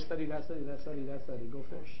suitable for this study, that study, that study, that study. Go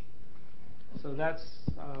fish. So that's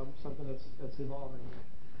something that's evolving.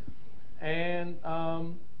 And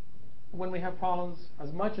when we have problems,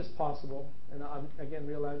 as much as possible, and I'm, again,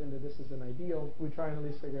 realizing that this is an ideal, we try and at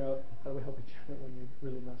least figure out how do we help each other when we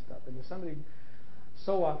really messed up. And there's somebody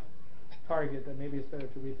so off target that maybe it's better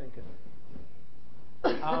to rethink it.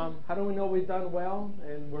 How do we know we've done well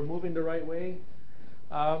and we're moving the right way?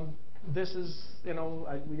 This is,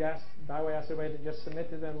 we asked, Daiwei asked everybody to just submit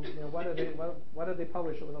to them, what did they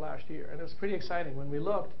publish over the last year? And it was pretty exciting. When we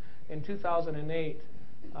looked in 2008,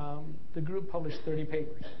 the group published 30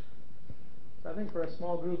 papers. So I think for a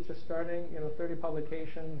small group just starting, 30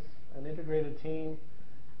 publications, an integrated team,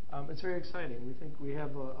 it's very exciting. We think we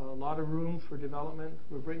have a lot of room for development.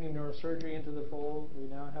 We're bringing neurosurgery into the fold. We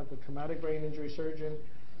now have the traumatic brain injury surgeon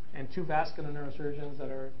and 2 vascular neurosurgeons that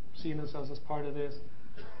are seeing themselves as part of this.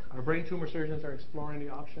 Our brain tumor surgeons are exploring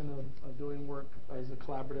the option of doing work as a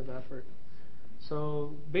collaborative effort.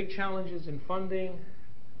 So big challenges in funding,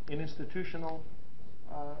 in institutional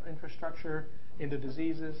infrastructure, into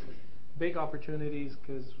diseases. Big opportunities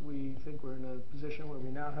because we think we're in a position where we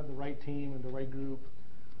now have the right team and the right group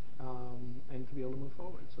and to be able to move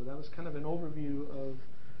forward. So that was kind of an overview of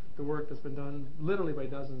the work that's been done literally by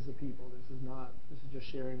dozens of people. This is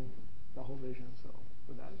just sharing the whole vision. So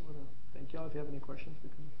with that, I want to thank you all. If you have any questions, we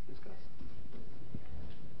can discuss.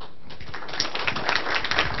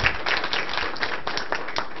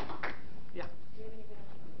 Yeah. Do you have any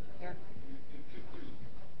here?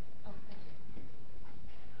 Oh,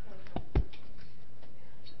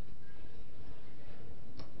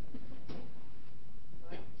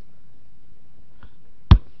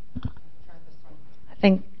 try this one. I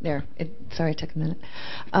think there. Sorry, it took a minute.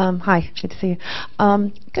 Hi, good to see you.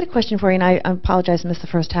 Got a question for you, and I apologize, I missed the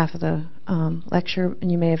first half of the lecture,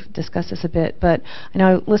 and you may have discussed this a bit, but I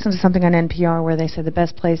know I listened to something on NPR where they said the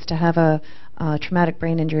best place to have a traumatic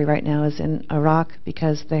brain injury right now is in Iraq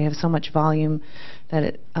because they have so much volume that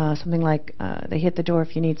it, something like they hit the door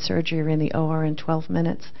if you need surgery or in the OR in 12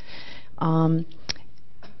 minutes. Can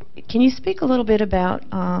you speak a little bit about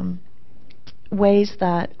ways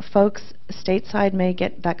that folks stateside may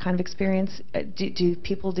get that kind of experience? Do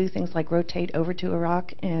people do things like rotate over to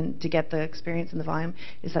Iraq and to get the experience and the volume?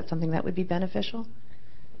 Is that something that would be beneficial?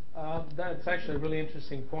 That's actually a really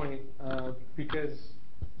interesting point because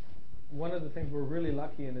one of the things we're really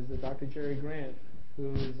lucky in is that Dr. Jerry Grant,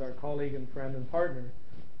 who is our colleague and friend and partner,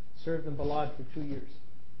 served in Balad for 2 years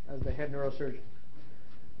as the head neurosurgeon.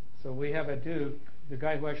 So we have at Duke the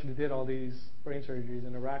guy who actually did all these brain surgeries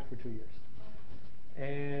in Iraq for 2 years.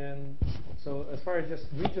 And so as far as just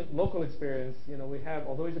local experience, you know, we have,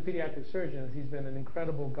 although he's a pediatric surgeon, he's been an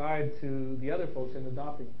incredible guide to the other folks in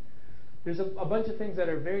adopting. There's a bunch of things that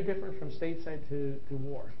are very different from stateside to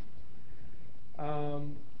war.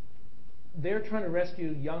 They're trying to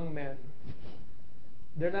rescue young men.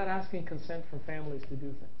 They're not asking consent from families to do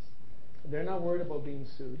things. They're not worried about being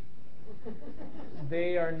sued.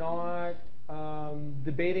 They are not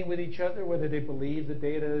debating with each other whether they believe the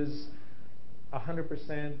data is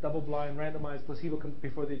 100% double-blind, randomized, placebo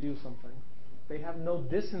before they do something. They have no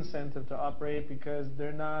disincentive to operate because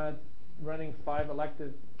they're not running 5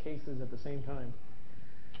 elective cases at the same time.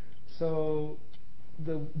 So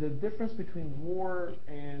the difference between war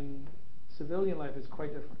and civilian life is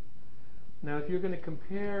quite different. Now, if you're going to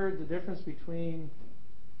compare the difference between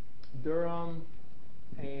Durham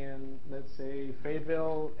and, let's say,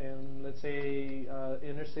 Fayetteville and, let's say,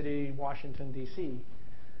 inner city Washington, D.C.,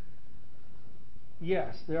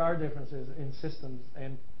 yes, there are differences in systems,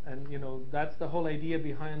 and you know, that's the whole idea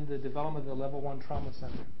behind the development of the Level 1 Trauma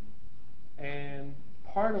Center. And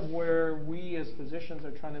part of where we as physicians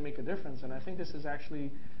are trying to make a difference, and I think this is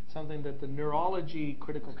actually something that the neurology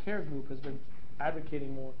critical care group has been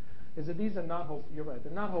advocating more, is that these are not you're right,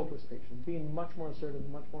 they're not hopeless patients, being much more assertive,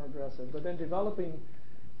 much more aggressive, but then developing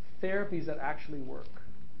therapies that actually work.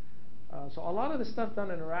 So a lot of the stuff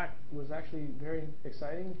done in Iraq was actually very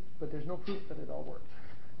exciting, but there's no proof that it all worked.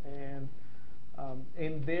 And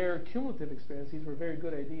in their cumulative experience, these were very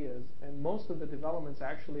good ideas, and most of the developments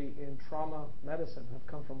actually in trauma medicine have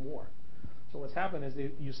come from war. So what's happened is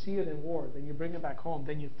you see it in war, then you bring it back home,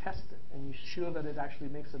 then you test it, and you show that it actually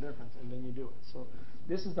makes a difference, and then you do it. So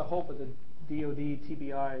this is the hope of the DoD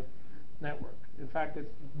TBI network. In fact,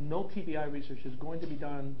 no TBI research is going to be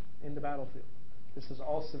done in the battlefield. This is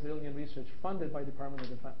all civilian research funded by Department of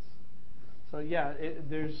Defense. So yeah, if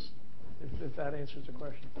that answers the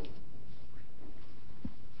question.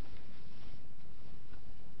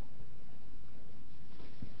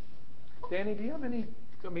 Danny, do you have any,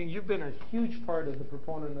 I mean, you've been a huge part of the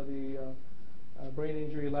proponent of the Brain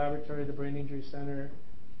Injury Laboratory, the Brain Injury Center.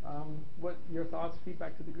 What your thoughts,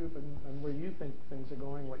 feedback to the group, and where you think things are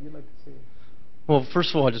going, what you'd like to see? Well, first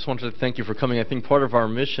of all, I just wanted to thank you for coming. I think part of our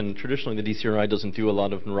mission, traditionally the DCRI doesn't do a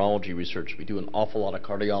lot of neurology research. We do an awful lot of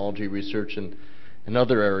cardiology research and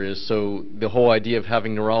other areas. So the whole idea of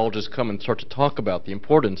having neurologists come and start to talk about the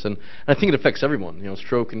importance, and I think it affects everyone. You know,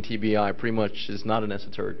 stroke and TBI pretty much is not an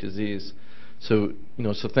esoteric disease. So, you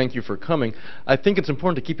know, so thank you for coming. I think it's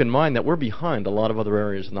important to keep in mind that we're behind a lot of other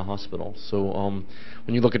areas in the hospital. So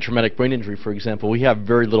when you look at traumatic brain injury, for example, we have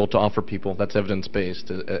very little to offer people. That's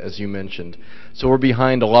evidence-based, as you mentioned. So we're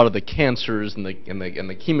behind a lot of the cancers and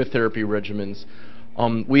the chemotherapy regimens.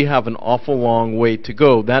 We have an awful long way to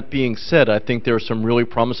go. That being said, I think there are some really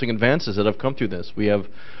promising advances that have come through this. We have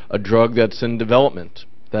a drug that's in development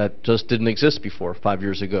that just didn't exist before 5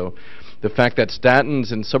 years ago. The fact that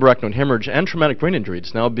statins and subarachnoid hemorrhage and traumatic brain injury,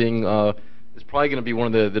 it's now being, is probably going to be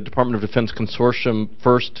one of the Department of Defense Consortium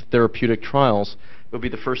first therapeutic trials. It will be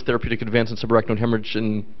the first therapeutic advance in subarachnoid hemorrhage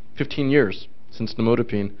in 15 years since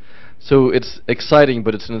nimodipine. So it's exciting,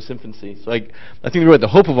 but it's in its infancy. So I think really the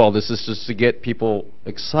hope of all this is just to get people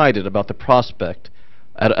excited about the prospect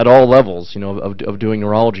at all levels, you know, of doing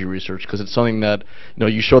neurology research, because it's something that, you know,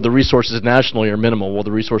 you show the resources nationally are minimal. Well,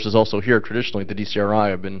 the resources also here traditionally at the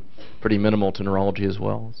DCRI have been pretty minimal to neurology as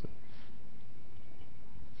well. So.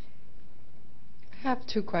 I have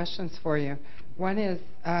 2 questions for you. One is,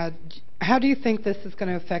 how do you think this is going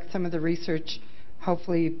to affect some of the research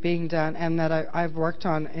hopefully being done and that I've worked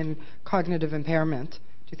on in cognitive impairment? Do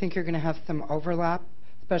you think you're going to have some overlap,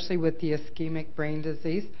 especially with the ischemic brain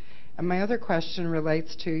disease? And my other question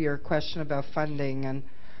relates to your question about funding. And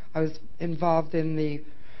I was involved in the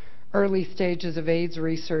early stages of AIDS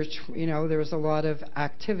research. You know, there was a lot of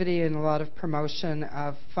activity and a lot of promotion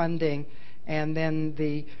of funding. And then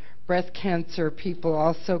the breast cancer people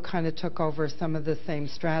also kind of took over some of the same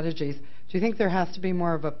strategies. Do you think there has to be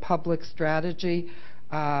more of a public strategy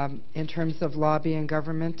in terms of lobbying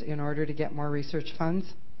government in order to get more research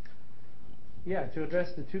funds? Yeah, to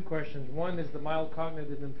address the 2 questions. One is the mild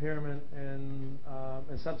cognitive impairment and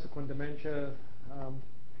subsequent dementia.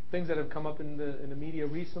 Things that have come up in the media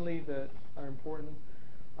recently that are important.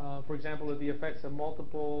 For example, the effects of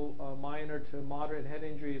multiple minor to moderate head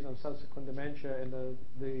injuries on subsequent dementia and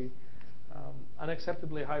the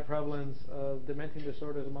unacceptably high prevalence of dementing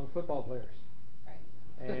disorders among football players.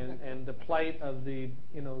 And the plight of the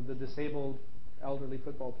disabled elderly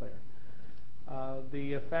football player,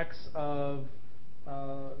 the effects of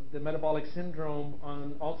the metabolic syndrome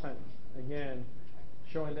on Alzheimer's, again,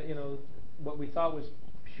 showing that what we thought was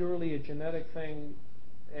purely a genetic thing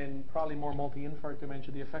and probably more multi-infarct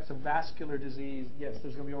dementia, the effects of vascular disease, yes,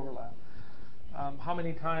 there's going to be overlap. How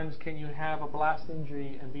many times can you have a blast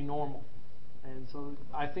injury and be normal? And so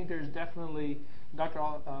I think there's definitely, Dr.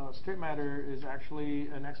 Strittmatter is actually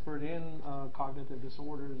an expert in cognitive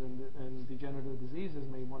disorders and degenerative diseases,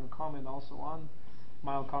 may want to comment also on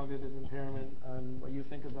mild cognitive impairment and what you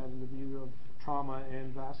think of that in the view of trauma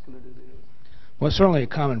and vascular disease. Well, it's certainly a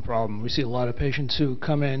common problem. We see a lot of patients who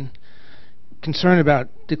come in concerned about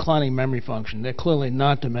declining memory function. They're clearly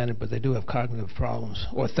not demented, but they do have cognitive problems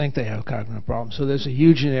or think they have cognitive problems. So there's a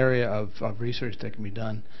huge area of research that can be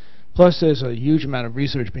done. Plus, there's a huge amount of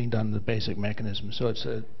research being done on the basic mechanism. So it's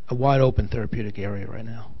a wide open therapeutic area right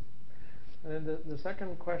now. And then the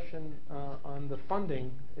second question on the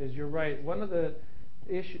funding is, you're right. One of the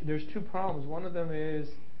issues, there's two problems. One of them is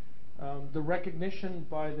the recognition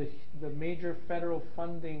by the major federal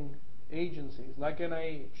funding agencies, like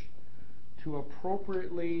NIH, to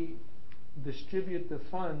appropriately distribute the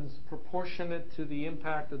funds proportionate to the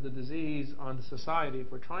impact of the disease on the society.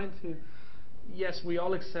 If we're trying to, yes, we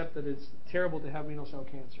all accept that it's terrible to have renal cell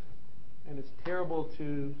cancer, and it's terrible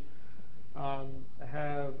to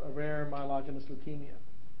have a rare myelogenous leukemia,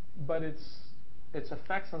 but its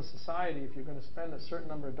effects on society, if you're going to spend a certain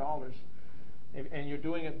number of dollars, and you're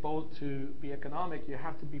doing it both to be economic, you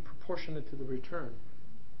have to be proportionate to the return.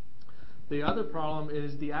 The other problem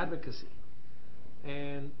is the advocacy.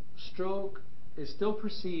 And stroke is still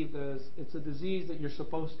perceived as it's a disease that you're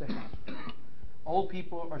supposed to have. Old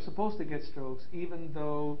people are supposed to get strokes, even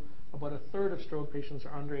though about a third of stroke patients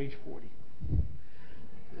are under age 40.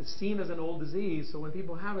 It's seen as an old disease, so when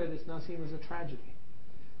people have it, it's now seen as a tragedy.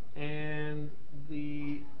 And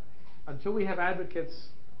until we have advocates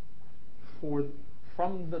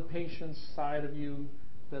from the patient's side of you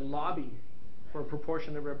that lobby for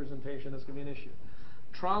proportionate representation, that's going to be an issue.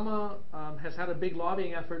 Trauma has had a big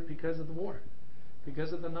lobbying effort because of the war,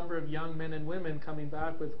 because of the number of young men and women coming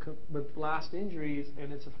back with blast injuries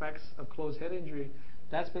and its effects of closed head injury.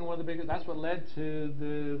 That's been one of the biggest. That's what led to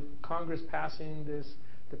the Congress passing this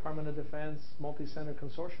Department of Defense multi-center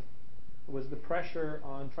consortium. It was the pressure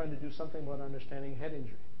on trying to do something about understanding head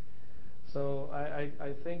injury. So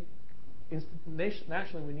I think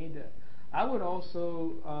nationally we need that. I would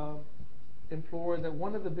also implore that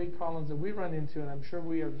one of the big problems that we run into, and I'm sure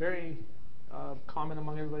we are very common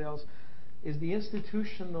among everybody else, is the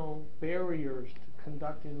institutional barriers to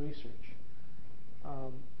conducting research.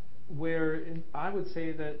 I would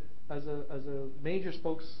say that as a major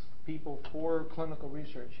spokespeople for clinical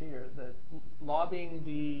research here, that lobbying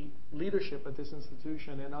the leadership at this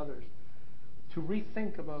institution and others to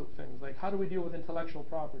rethink about things like, how do we deal with intellectual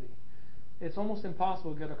property? It's almost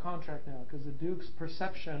impossible to get a contract now because the Duke's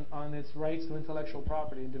perception on its rights to intellectual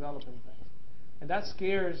property in developing things. And that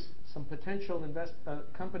scares some potential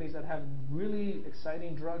companies that have really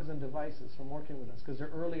exciting drugs and devices from working with us because they're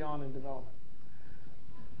early on in development.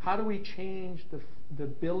 How do we change the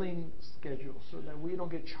billing schedule so that we don't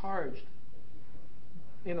get charged,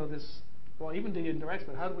 even the indirects,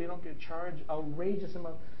 but how do we don't get charged outrageous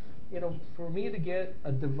amount? For me to get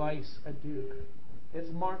a device at Duke, it's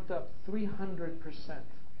marked up 300%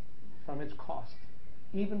 from its cost,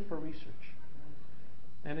 even for research.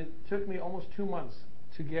 And it took me almost 2 months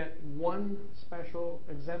to get one special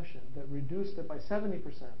exemption that reduced it by 70%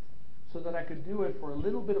 so that I could do it for a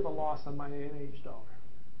little bit of a loss on my NIH dollar.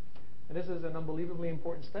 And this is an unbelievably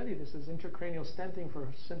important study. This is intracranial stenting for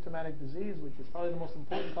symptomatic disease, which is probably the most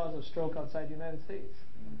important cause of stroke outside the United States.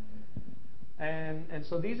 And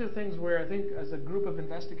so these are things where I think as a group of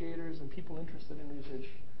investigators and people interested in research,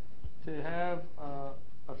 to have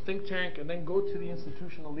a think tank and then go to the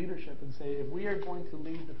institutional leadership and say, if we are going to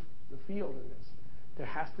lead the field in this, there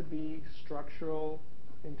has to be structural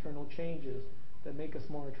internal changes that make us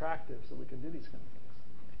more attractive so we can do these kind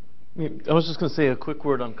of things. I was just going to say a quick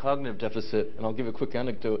word on cognitive deficit, and I'll give a quick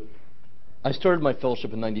anecdote. I started my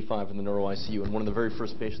fellowship in '95 in the neuro ICU, and one of the very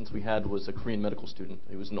first patients we had was a Korean medical student.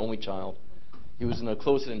 He was an only child. He was in a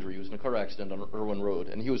closed injury. He was in a car accident on Irwin Road,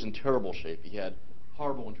 and he was in terrible shape. He had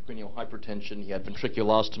horrible intracranial hypertension. He had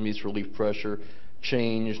ventriculostomies, relief pressure,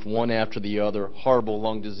 changed one after the other, horrible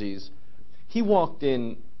lung disease. He walked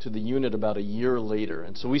in to the unit about a year later,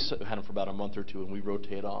 and so we had him for about a month or two, and we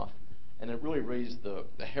rotate off. And it really raised the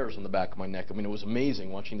hairs on the back of my neck. I mean, it was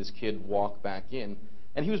amazing watching this kid walk back in.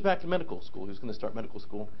 And he was back in medical school. He was going to start medical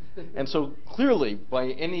school. And so clearly, by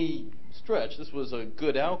any stretch, this was a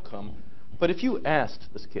good outcome. But if you asked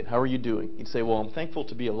this kid, how are you doing? He'd say, well, I'm thankful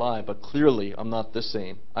to be alive, but clearly I'm not the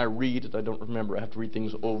same. I read and I don't remember. I have to read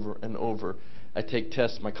things over and over. I take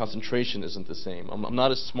tests. My concentration isn't the same. I'm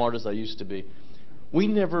not as smart as I used to be. We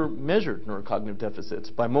never measured neurocognitive deficits.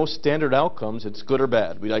 By most standard outcomes, it's good or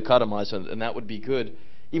bad. We dichotomize, and that would be good.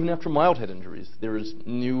 Even after mild head injuries, there is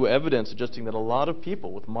new evidence suggesting that a lot of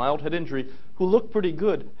people with mild head injury who look pretty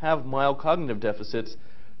good have mild cognitive deficits.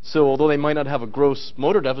 So although they might not have a gross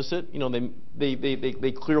motor deficit, you know,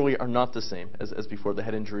 they clearly are not the same as before the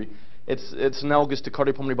head injury. It's analogous to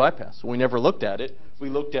cardiopulmonary bypass. We never looked at it. We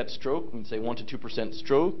looked at stroke. We'd say 1 to 2%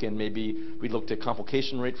 stroke, and maybe we looked at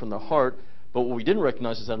complication rate from the heart. But what we didn't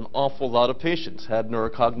recognize is that an awful lot of patients had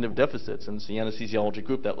neurocognitive deficits, and it's the anesthesiology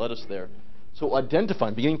group that led us there. So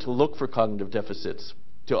identifying, beginning to look for cognitive deficits,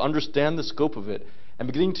 to understand the scope of it, and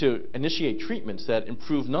beginning to initiate treatments that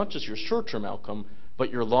improve not just your short-term outcome,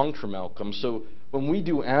 but your long-term outcome. So when we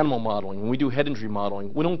do animal modeling, when we do head injury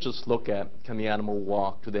modeling, we don't just look at, can the animal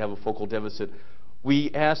walk, do they have a focal deficit?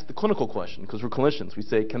 We ask the clinical question, because we're clinicians. We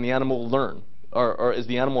say, can the animal learn? Or is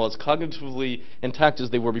the animal as cognitively intact as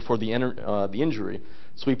they were before the injury?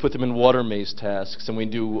 So we put them in water maze tasks, and we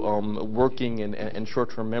do working and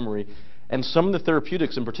short-term memory. And some of the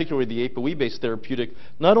therapeutics, and particularly the ApoE-based therapeutic,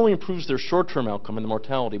 not only improves their short-term outcome in the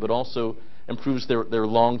mortality, but also improves their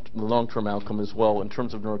long-term outcome as well in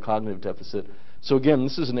terms of neurocognitive deficit. So again,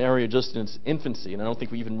 this is an area just in its infancy, and I don't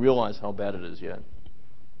think we even realize how bad it is yet.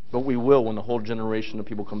 But we will when the whole generation of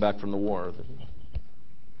people come back from the war.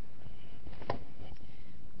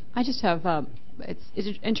 I just have,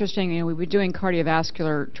 it's interesting, you know, we've been doing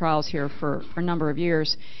cardiovascular trials here for a number of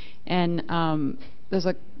years, and there's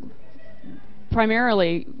a,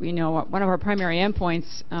 primarily, you know, one of our primary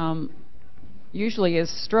endpoints usually is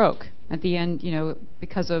stroke at the end, you know,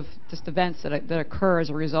 because of just events that occur as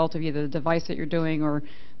a result of either the device that you're doing or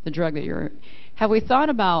the drug that you're. Have we thought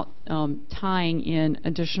about tying in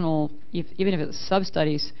additional, even if it's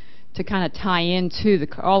sub-studies, to kind of tie into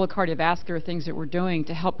all the cardiovascular things that we're doing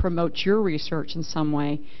to help promote your research in some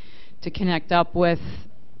way, to connect up with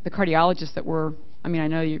the cardiologists that we're, I mean, I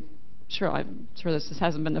know you, I'm sure this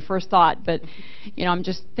hasn't been the first thought, but, you know, I'm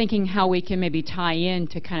just thinking how we can maybe tie in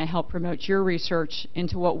to kind of help promote your research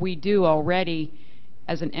into what we do already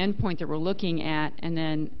as an endpoint that we're looking at, and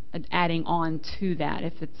then adding on to that.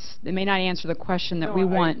 If it's, it may not answer the question that we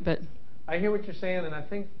want, but. I hear what you're saying, and I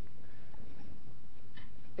think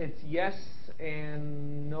it's yes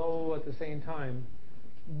and no at the same time.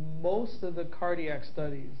 Most of the cardiac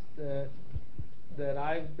studies that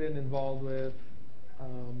I've been involved with,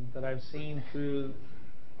 that I've seen through,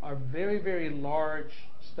 are very, very large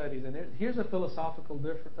studies. And here's a philosophical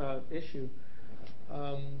issue.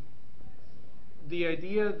 The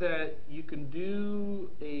idea that you can do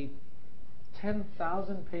a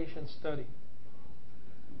 10,000 patient study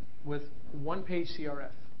with one-page CRF,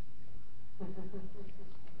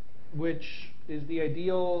 which is the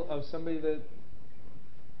ideal of somebody that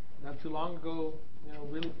not too long ago, you know,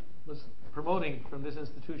 really was promoting from this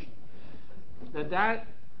institution. That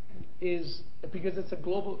is because it's a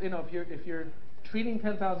global, you know, if you're treating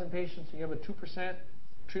 10,000 patients and you have a 2%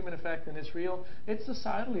 treatment effect and it's real, it's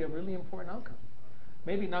societally a really important outcome.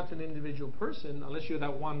 Maybe not to an individual person unless you're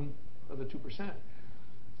that one of the 2%.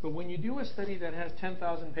 But when you do a study that has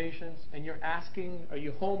 10,000 patients and you're asking, are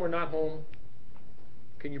you home or not home?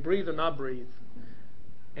 Can you breathe or not breathe?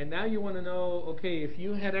 And now you want to know, okay, if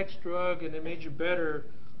you had X drug and it made you better,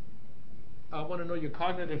 I want to know your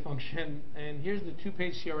cognitive function, and here's the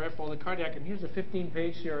 2-page CRF for all the cardiac, and here's the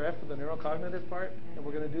 15-page CRF for the neurocognitive part, and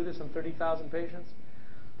we're going to do this on 30,000 patients.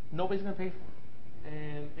 Nobody's going to pay for it.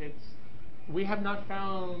 And we have not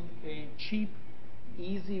found a cheap,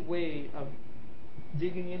 easy way of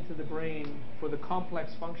digging into the brain for the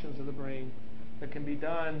complex functions of the brain that can be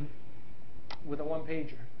done with a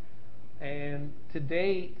one-pager. And to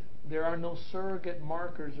date, there are no surrogate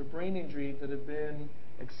markers of brain injury that have been,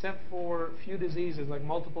 except for a few diseases like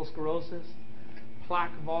multiple sclerosis,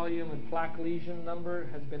 plaque volume and plaque lesion number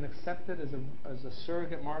has been accepted as a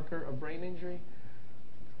surrogate marker of brain injury.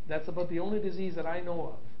 That's about the only disease that I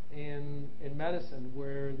know of in medicine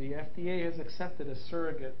where the FDA has accepted a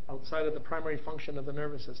surrogate outside of the primary function of the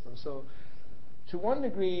nervous system. So to one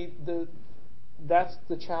degree, that's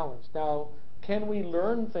the challenge. Now, can we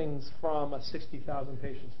learn things from a 60,000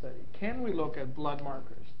 patient study? Can we look at blood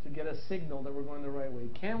markers to get a signal that we're going the right way?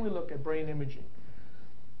 Can we look at brain imaging?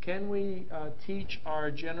 Can we teach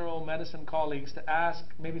our general medicine colleagues to ask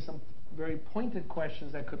maybe some very pointed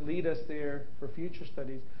questions that could lead us there for future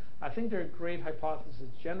studies? I think they're great hypothesis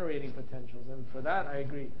generating potentials, and for that I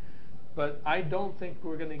agree. But I don't think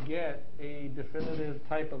we're going to get a definitive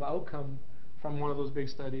type of outcome from one of those big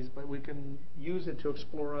studies, but we can use it to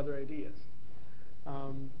explore other ideas.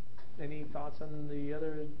 Any thoughts on the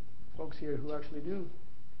other folks here who actually do?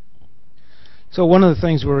 So one of the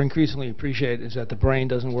things we're increasingly appreciate is that the brain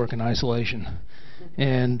doesn't work in isolation.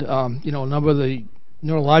 And you know, a number of the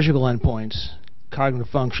neurological endpoints, cognitive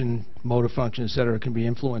function, motor function, et cetera, can be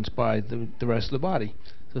influenced by the rest of the body.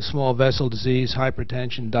 So small vessel disease,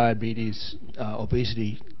 hypertension, diabetes,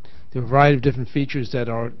 obesity. There are a variety of different features that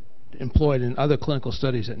are employed in other clinical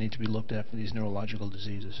studies that need to be looked at for these neurological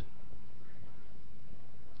diseases.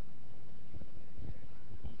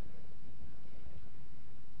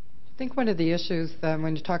 I think one of the issues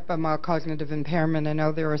when you talk about mild cognitive impairment, I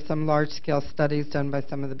know there are some large-scale studies done by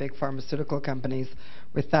some of the big pharmaceutical companies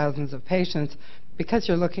with thousands of patients, because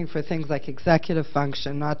you're looking for things like executive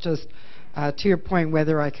function, not just, to your point,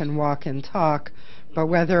 whether I can walk and talk, but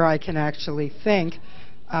whether I can actually think.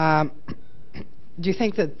 Do you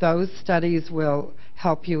think that those studies will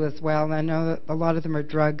help you as well? And I know that a lot of them are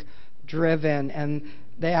drug-driven, and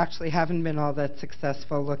they actually haven't been all that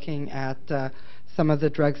successful looking at some of the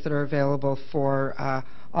drugs that are available for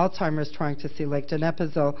Alzheimer's, trying to see, like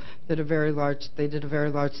donepezil, they did a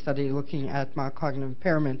very large study looking at mild cognitive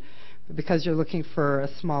impairment. But because you're looking for a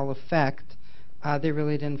small effect, they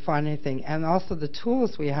really didn't find anything. And also the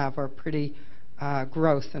tools we have are pretty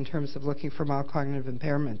gross in terms of looking for mild cognitive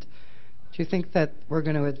impairment. Do you think that we're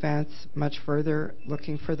going to advance much further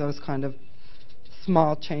looking for those kind of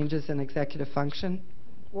small changes in executive function?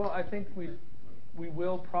 Well, I think we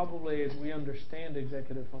will probably, as we understand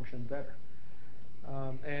executive function better.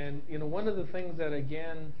 And you know, one of the things that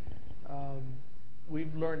again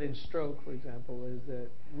we've learned in stroke, for example, is that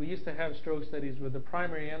we used to have stroke studies where the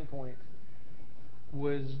primary endpoint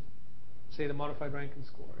was, say, the modified Rankin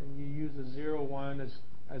score, and you use a 0-1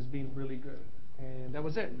 as being really good, and that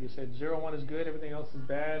was it. You said 0-1 is good, everything else is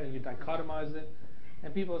bad, and you dichotomized it.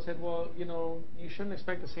 And people said, well, you know, you shouldn't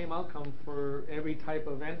expect the same outcome for every type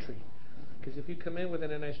of entry. Because if you come in with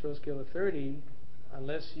an NI stroke scale of 30,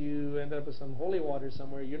 unless you end up with some holy water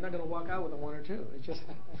somewhere, you're not going to walk out with a 1 or 2. It just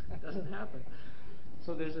doesn't happen.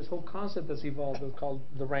 So there's this whole concept that's evolved that's called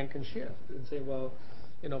the Rankin shift. And say, well,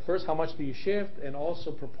 you know, first, how much do you shift? And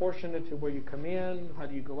also proportionate to where you come in, how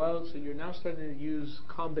do you go out? So you're now starting to use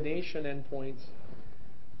combination endpoints.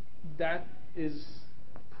 That is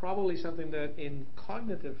probably something that in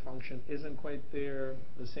cognitive function isn't quite there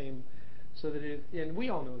the same. So that it, and we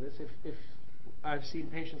all know this, if I've seen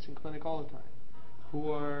patients in clinic all the time who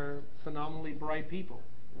are phenomenally bright people,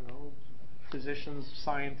 you know, physicians,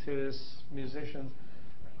 scientists, musicians,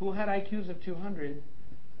 who had IQs of 200,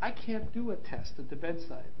 I can't do a test at the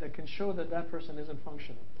bedside that can show that that person isn't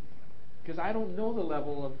functioning. Because I don't know the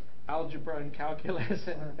level of algebra and calculus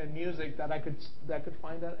and music that I could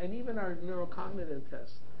find out, and even our neurocognitive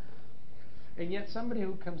tests. And yet somebody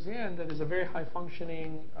who comes in that is a very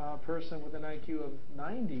high-functioning person with an IQ of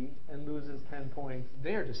 90 and loses 10 points,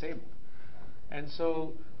 they're disabled. And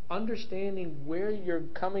so understanding where you're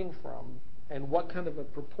coming from and what kind of a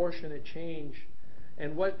proportionate change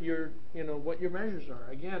and what your measures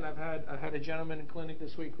are. Again, I've had a gentleman in clinic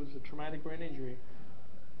this week who's a traumatic brain injury,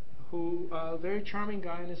 who a very charming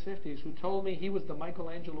guy in his 50s, who told me he was the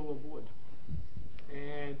Michelangelo of wood.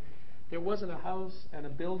 And there wasn't a house and a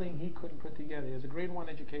building he couldn't put together. He has a grade 1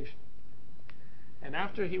 education. And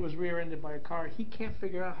after he was rear-ended by a car, he can't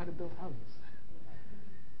figure out how to build houses.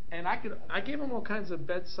 And I gave him all kinds of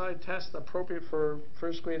bedside tests appropriate for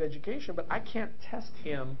first grade education, but I can't test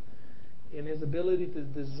him in his ability to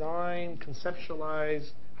design, conceptualize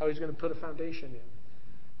how he's going to put a foundation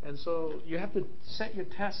in. And so you have to set your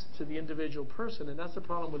test to the individual person, and that's the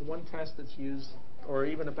problem with one test that's used, or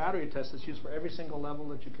even a battery test that's used for every single level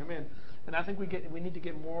that you come in. And I think we need to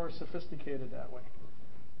get more sophisticated that way.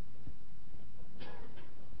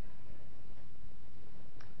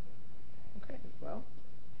 Okay, well,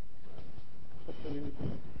 hopefully we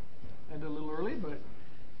can end a little early, but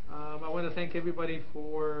I want to thank everybody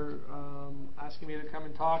for asking me to come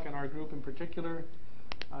and talk, and our group in particular.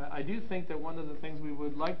 I do think that one of the things we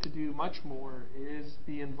would like to do much more is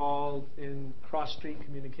be involved in cross-street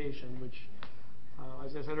communication, which,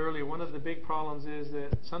 as I said earlier, one of the big problems is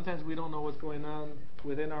that sometimes we don't know what's going on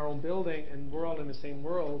within our own building, and we're all in the same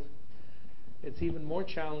world. It's even more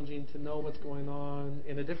challenging to know what's going on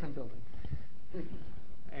in a different building.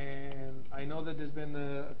 And I know that there's been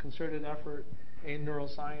a concerted effort in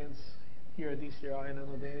neuroscience here at DCRI, and I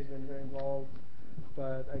know Danny's been very involved.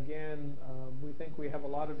 But again, we think we have a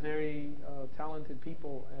lot of very talented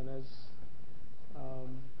people, and as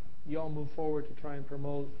you all move forward to try and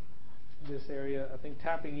promote this area. I think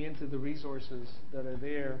tapping into the resources that are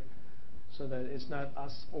there so that it's not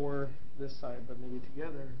us or this side, but maybe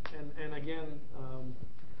together. And again,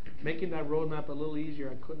 making that roadmap a little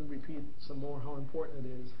easier. I couldn't repeat some more how important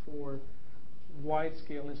it is for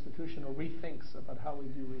wide-scale institutional rethinks about how we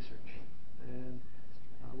do research. And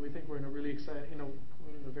we think we're in a really exciting, we're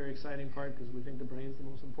in a very exciting part because we think the brain is the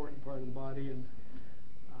most important part of the body, and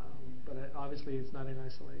but obviously it's not in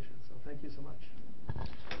isolation. So thank you so much.